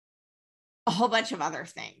a whole bunch of other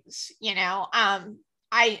things, you know.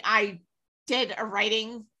 I did a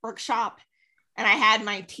writing workshop, and I had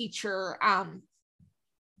my teacher,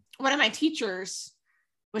 one of my teachers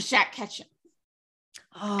was Jack Ketchum.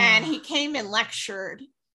 And he came and lectured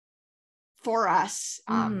for us.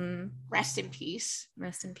 Rest in peace.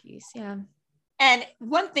 Rest in peace. Yeah. And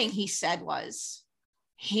one thing he said was,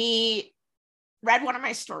 he read one of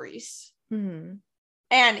my stories, and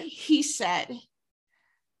he said,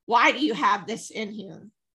 "Why do you have this in here?"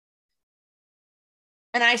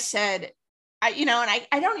 And I said, I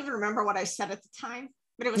don't even remember what I said at the time,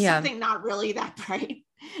 but it was something not really that bright.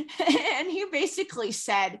 And he basically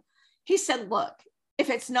said, look, if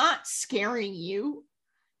it's not scaring you,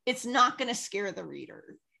 it's not going to scare the reader.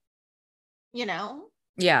 You know?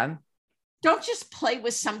 Yeah. Don't just play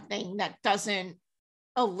with something that doesn't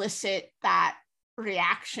elicit that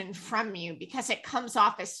reaction from you, because it comes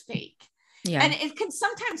off as fake. Yeah. And it can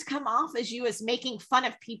sometimes come off as you as making fun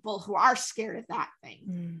of people who are scared of that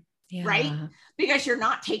thing. Yeah. Right? Because you're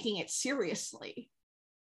not taking it seriously.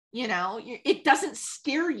 You know, it doesn't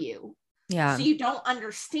scare you. Yeah. So you don't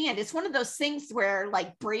understand. It's one of those things where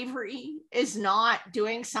like bravery is not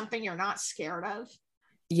doing something you're not scared of.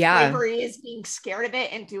 Yeah. Bravery is being scared of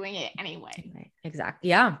it and doing it anyway. Exactly.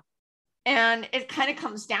 Yeah. And it kind of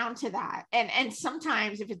comes down to that. And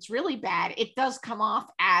sometimes if it's really bad, it does come off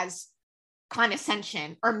as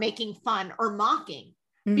condescension or making fun or mocking.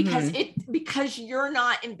 Because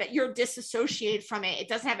you're disassociated from it. It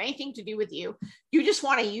doesn't have anything to do with you. You just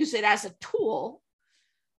want to use it as a tool.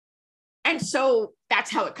 And so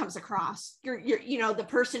that's how it comes across. You're the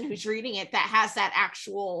person who's reading it that has that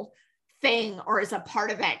actual thing or is a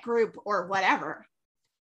part of that group or whatever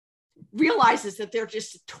realizes that they're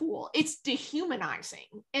just a tool. It's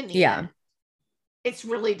dehumanizing in the end. It's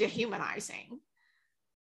really dehumanizing.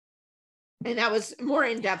 And that was more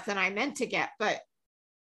in depth than I meant to get, but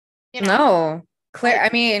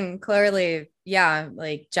clearly, yeah,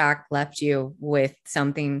 like Jack left you with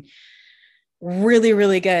something really,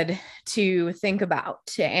 really good to think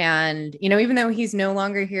about. And, even though he's no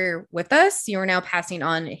longer here with us, you're now passing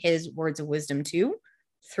on his words of wisdom too,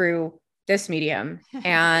 through this medium.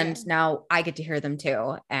 And now I get to hear them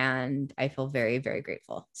too. And I feel very, very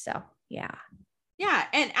grateful. So, yeah. Yeah.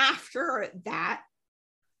 And after that,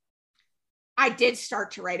 I did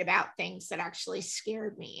start to write about things that actually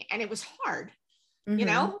scared me. And it was hard,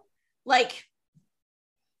 like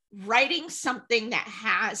writing something that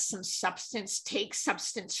has some substance takes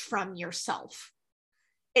substance from yourself.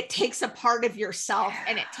 It takes a part of yourself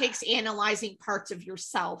and it takes analyzing parts of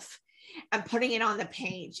yourself and putting it on the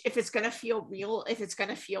page. If it's going to feel real, if it's going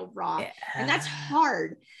to feel raw, and that's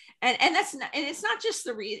hard. And that's not, and it's not just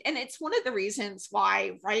the reason. And it's one of the reasons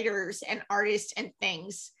why writers and artists and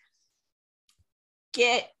things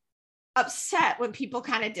get upset when people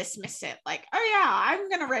kind of dismiss it, like, oh yeah, I'm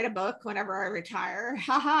gonna write a book whenever I retire,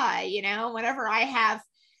 haha, whenever I have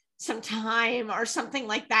some time or something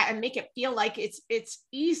like that, and make it feel like it's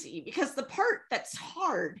easy, because the part that's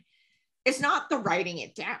hard is not the writing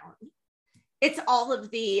it down. It's all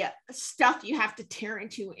of the stuff you have to tear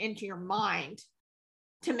into your mind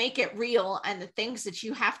to make it real, and the things that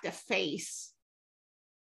you have to face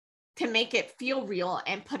to make it feel real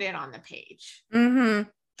and put it on the page.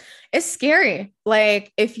 It's scary.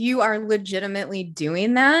 Like, if you are legitimately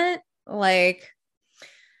doing that, like,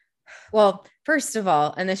 well, first of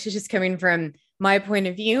all, and this is just coming from my point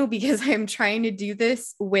of view, because I'm trying to do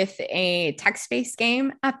this with a text-based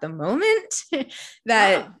game at the moment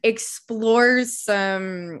that explores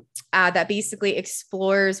some, that basically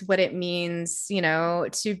explores what it means,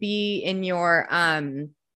 to be in your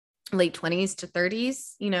late 20s to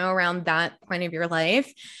 30s, around that point of your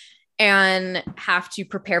life, and have to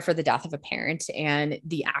prepare for the death of a parent and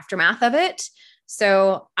the aftermath of it.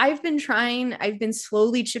 So I've been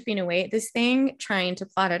slowly chipping away at this thing, trying to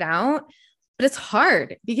plot it out, but it's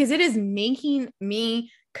hard because it is making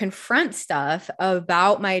me confront stuff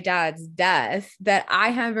about my dad's death that I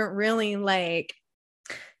haven't really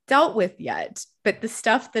dealt with yet. But the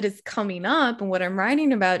stuff that is coming up and what I'm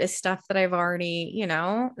writing about is stuff that I've already,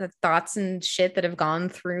 the thoughts and shit that have gone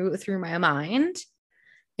through my mind.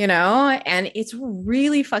 And it's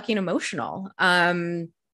really fucking emotional. I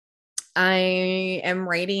am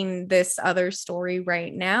writing this other story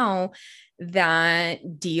right now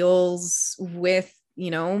that deals with,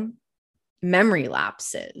 memory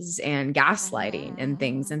lapses and gaslighting and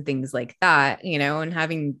things like that, and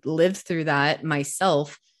having lived through that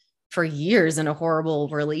myself for years in a horrible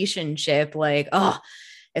relationship,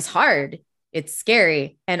 it's hard. It's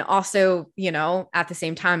scary. And also, at the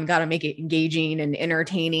same time, got to make it engaging and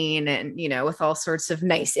entertaining and, with all sorts of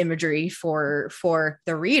nice imagery for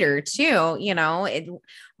the reader too.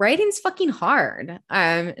 Writing's fucking hard.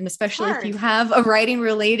 And especially if you have a writing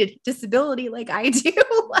related disability like I do,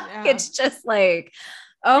 it's just like,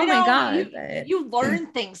 oh my God. You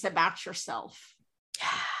learn things about yourself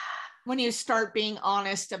when you start being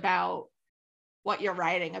honest about what you're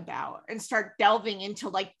writing about and start delving into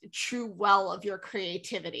the true well of your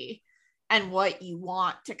creativity and what you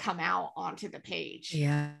want to come out onto the page.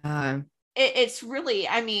 Yeah. It's really,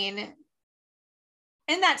 and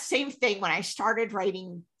that same thing when I started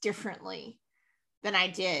writing differently than I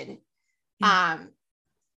did,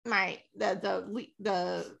 a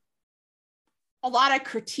lot of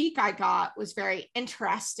critique I got was very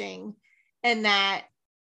interesting, in that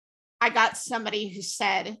I got somebody who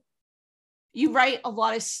said, you write a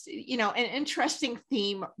lot of, an interesting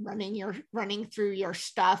theme running through your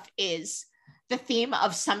stuff is the theme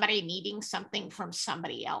of somebody needing something from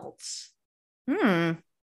somebody else. And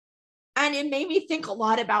it made me think a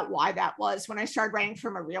lot about why that was. When I started writing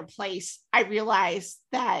from a real place, I realized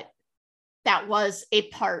that was a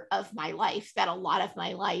part of my life, that a lot of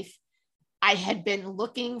my life, I had been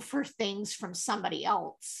looking for things from somebody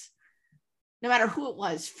else, no matter who it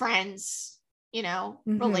was, friends,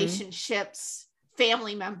 relationships,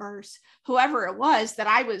 family members, whoever it was, that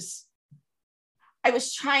I was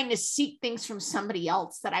trying to seek things from somebody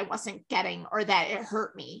else that I wasn't getting, or that it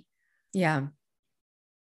hurt me. Yeah.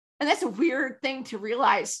 And that's a weird thing to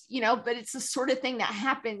realize, but it's the sort of thing that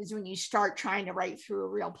happens when you start trying to write through a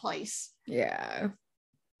real place. Yeah.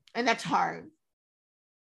 And that's hard.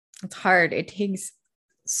 It's hard. It takes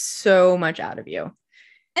so much out of you.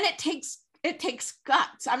 And it takes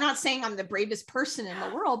guts. I'm not saying I'm the bravest person in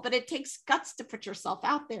the world, but it takes guts to put yourself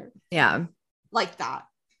out there. Yeah. Like that.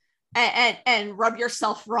 And rub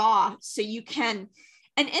yourself raw so you can.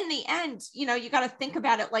 And in the end, you got to think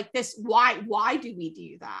about it like this. Why do we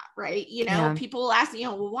do that? Right. People ask,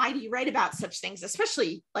 well, why do you write about such things?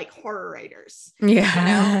 Especially like horror writers.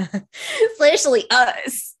 Yeah. Especially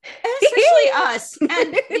us.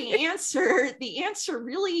 And the answer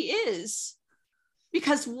really is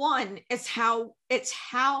because one, it's how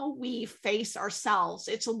we face ourselves.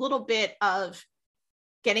 It's a little bit of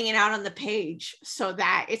getting it out on the page so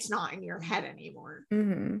that it's not in your head anymore.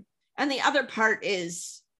 Mm-hmm. And the other part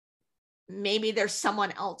is maybe there's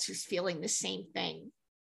someone else who's feeling the same thing.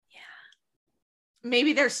 Yeah.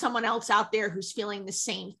 Maybe there's someone else out there who's feeling the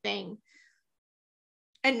same thing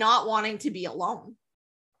and not wanting to be alone.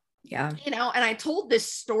 Yeah. And I told this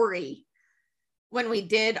story when we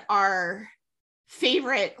did our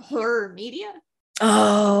favorite horror media.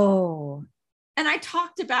 Oh. And I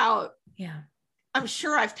talked about, I'm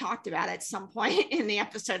sure I've talked about it at some point in the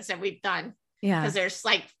episodes that we've done. Yeah. Because there's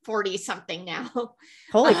like 40 something now.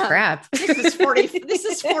 Holy crap. This is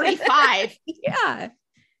 45. Yeah.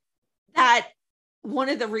 That one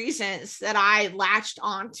of the reasons that I latched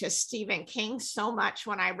on to Stephen King so much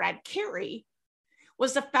when I read Carrie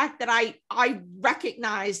was the fact that I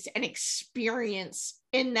recognized an experience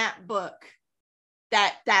in that book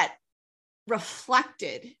that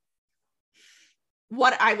reflected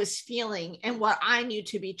what I was feeling and what I knew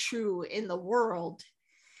to be true in the world,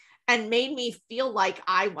 and made me feel like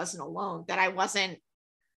I wasn't alone, that I wasn't.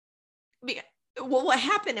 Well, what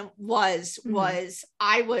happened was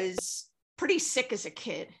I was pretty sick as a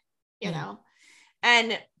kid, you know,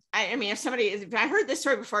 and I mean, if I heard this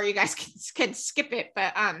story before, you guys can skip it,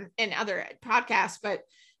 but in other podcasts, but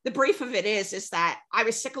the brief of it is that I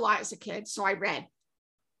was sick a lot as a kid. So I read,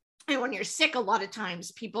 and when you're sick, a lot of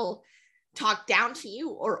times people talk down to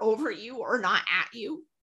you or over you or not at you.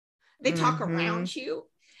 They talk around you.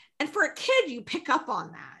 And for a kid, you pick up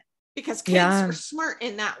on that because kids are smart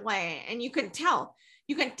in that way. And you can tell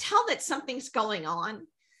that something's going on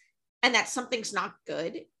and that something's not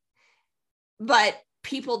good, but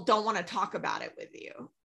people don't want to talk about it with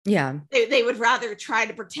you. Yeah. They would rather try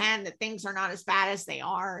to pretend that things are not as bad as they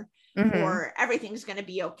are, or everything's going to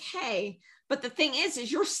be okay. But the thing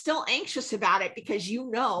is you're still anxious about it because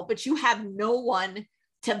but you have no one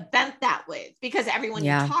to vent that with, because everyone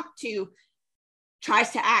you talk to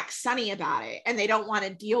tries to act sunny about it, and they don't want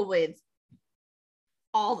to deal with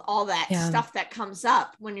all that stuff that comes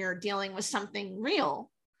up when you're dealing with something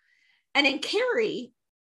real. And in Carrie,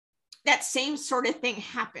 that same sort of thing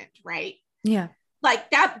happened, right? Yeah.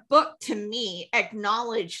 Like that book to me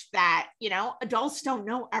acknowledged that, adults don't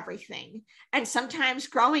know everything. And sometimes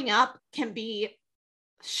growing up can be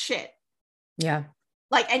shit. Yeah.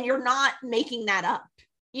 Like, and you're not making that up.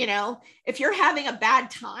 If you're having a bad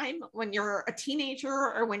time when you're a teenager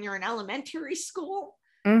or when you're in elementary school,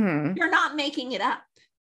 you're not making it up.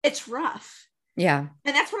 It's rough. Yeah.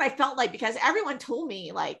 And that's what I felt like, because everyone told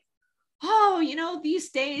me like, oh,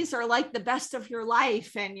 these days are like the best of your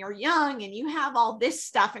life and you're young and you have all this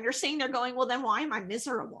stuff. And you're sitting there going, well, then why am I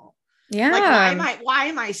miserable? Yeah. Like, why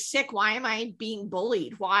am I sick? Why am I being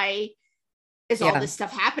bullied? Why is all this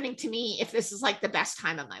stuff happening to me if this is like the best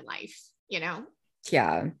time of my life, Yeah.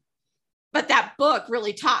 But that book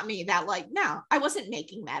really taught me that, like, no, I wasn't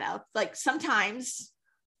making that up. Like, sometimes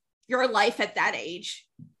your life at that age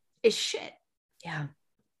is shit. Yeah.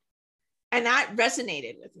 And that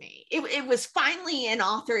resonated with me. It was finally an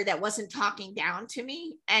author that wasn't talking down to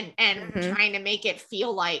me and trying to make it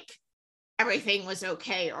feel like everything was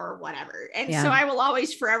okay or whatever. And so I will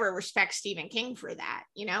always forever respect Stephen King for that,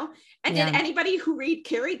 you know? And did anybody who read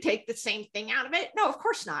Carrie take the same thing out of it? No, of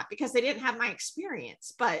course not, because they didn't have my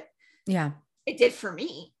experience, but it did for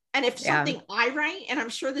me. And if something I write, and I'm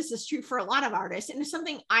sure this is true for a lot of artists, and if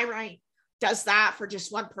something I write does that for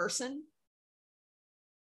just one person,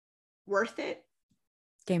 worth it.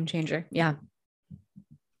 Game changer. Yeah.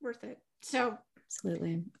 Worth it. So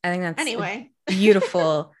absolutely. I think that's anyway a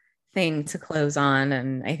beautiful thing to close on.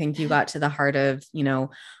 And I think you got to the heart of, you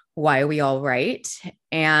know, why we all write.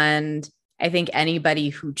 And I think anybody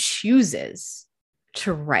who chooses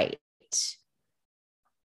to write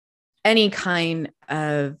any kind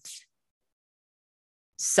of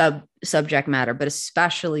subject matter, but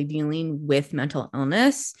especially dealing with mental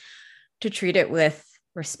illness, to treat it with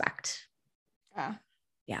respect.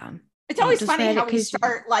 Yeah. It's always funny how we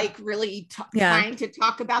start like really trying to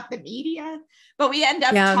talk about the media, but we end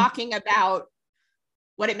up talking about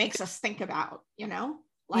what it makes us think about, you know?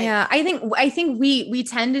 Like, I think we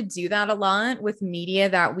tend to do that a lot with media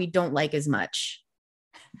that we don't like as much.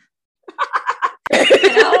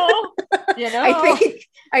 you know,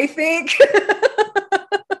 I think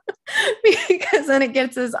because then it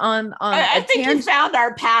gets us on I think you found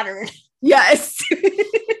our pattern. Yes.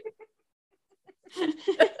 But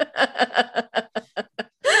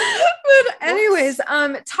anyways,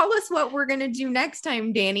 tell us what we're gonna do next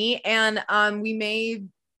time, Danny, and we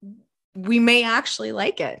may actually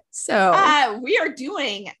like it. So we are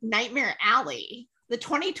doing Nightmare Alley, the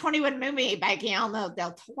 2021 movie by Guillermo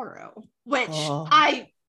del Toro, which I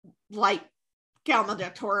like. Guillermo del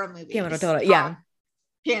Toro movies. Guillermo del Toro, yeah.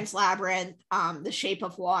 Pan's Labyrinth, The Shape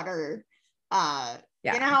of Water,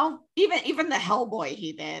 you know, even the Hellboy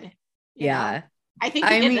he did. You know? I think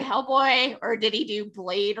he did the Hellboy, or did he do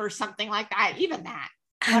Blade or something like that? Even that.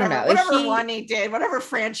 I don't know. Whatever one he did, whatever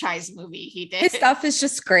franchise movie he did. His stuff is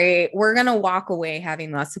just great. We're going to walk away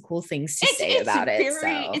having lots of cool things to say about it.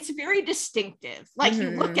 It's very distinctive. Like you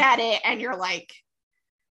look at it and you're like,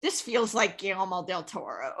 this feels like Guillermo del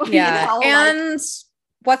Toro. Yeah. You know, and like,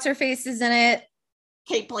 what's her face is in it?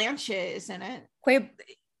 Cate Blanchett is in it.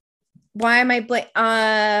 Why am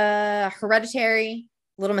I Hereditary,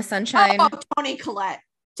 Little Miss Sunshine. Oh, Toni Collette.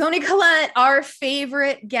 Toni Collette, our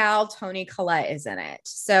favorite gal, Toni Collette is in it.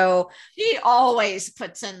 So she always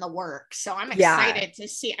puts in the work. So I'm excited to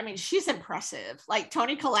see. I mean, she's impressive. Like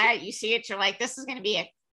Toni Collette, you see it, you're like, this is going to be a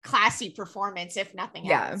classy performance, if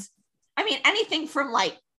nothing else. I mean, anything from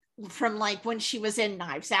like when she was in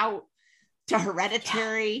Knives Out to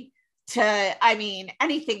Hereditary to, I mean,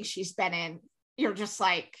 anything she's been in, you're just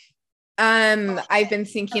like, I've been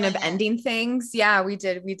thinking of Ending Things. Yeah, we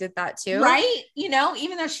did that too. Right. You know,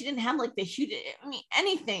 even though she didn't have like the huge, I mean,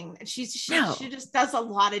 anything, she just does a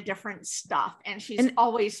lot of different stuff, and she's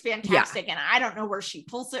always fantastic. And I don't know where she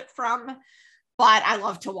pulls it from, but I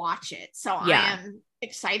love to watch it. So I am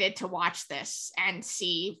excited to watch this and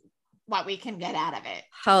see what we can get out of it.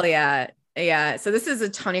 Hell yeah. Yeah. So this is a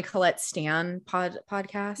Toni Collette Stan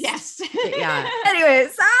podcast. Yes. Yeah.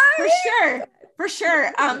 Anyways, for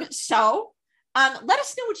sure. So let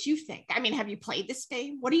us know what you think. I mean, have you played this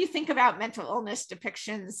game? What do you think about mental illness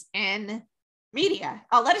depictions in media?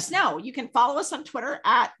 Let us know. You can follow us on Twitter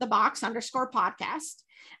at @thebox_podcast,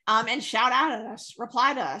 and shout out at us,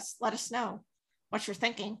 reply to us, let us know what you're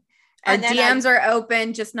thinking. Our DMs are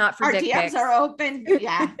open, just not for dick pics. Our DMs are open.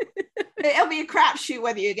 Yeah. It'll be a crapshoot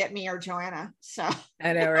whether you get me or Joanna. So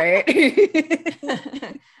I know,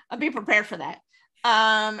 right? I'll be prepared for that.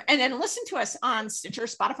 And then listen to us on Stitcher,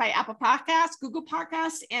 Spotify, Apple Podcasts, Google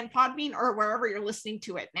Podcasts, and Podbean, or wherever you're listening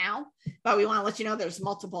to it now. But we want to let you know there's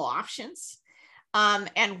multiple options.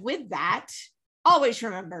 And with that, always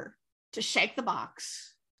remember to shake the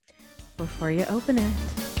box before you open it.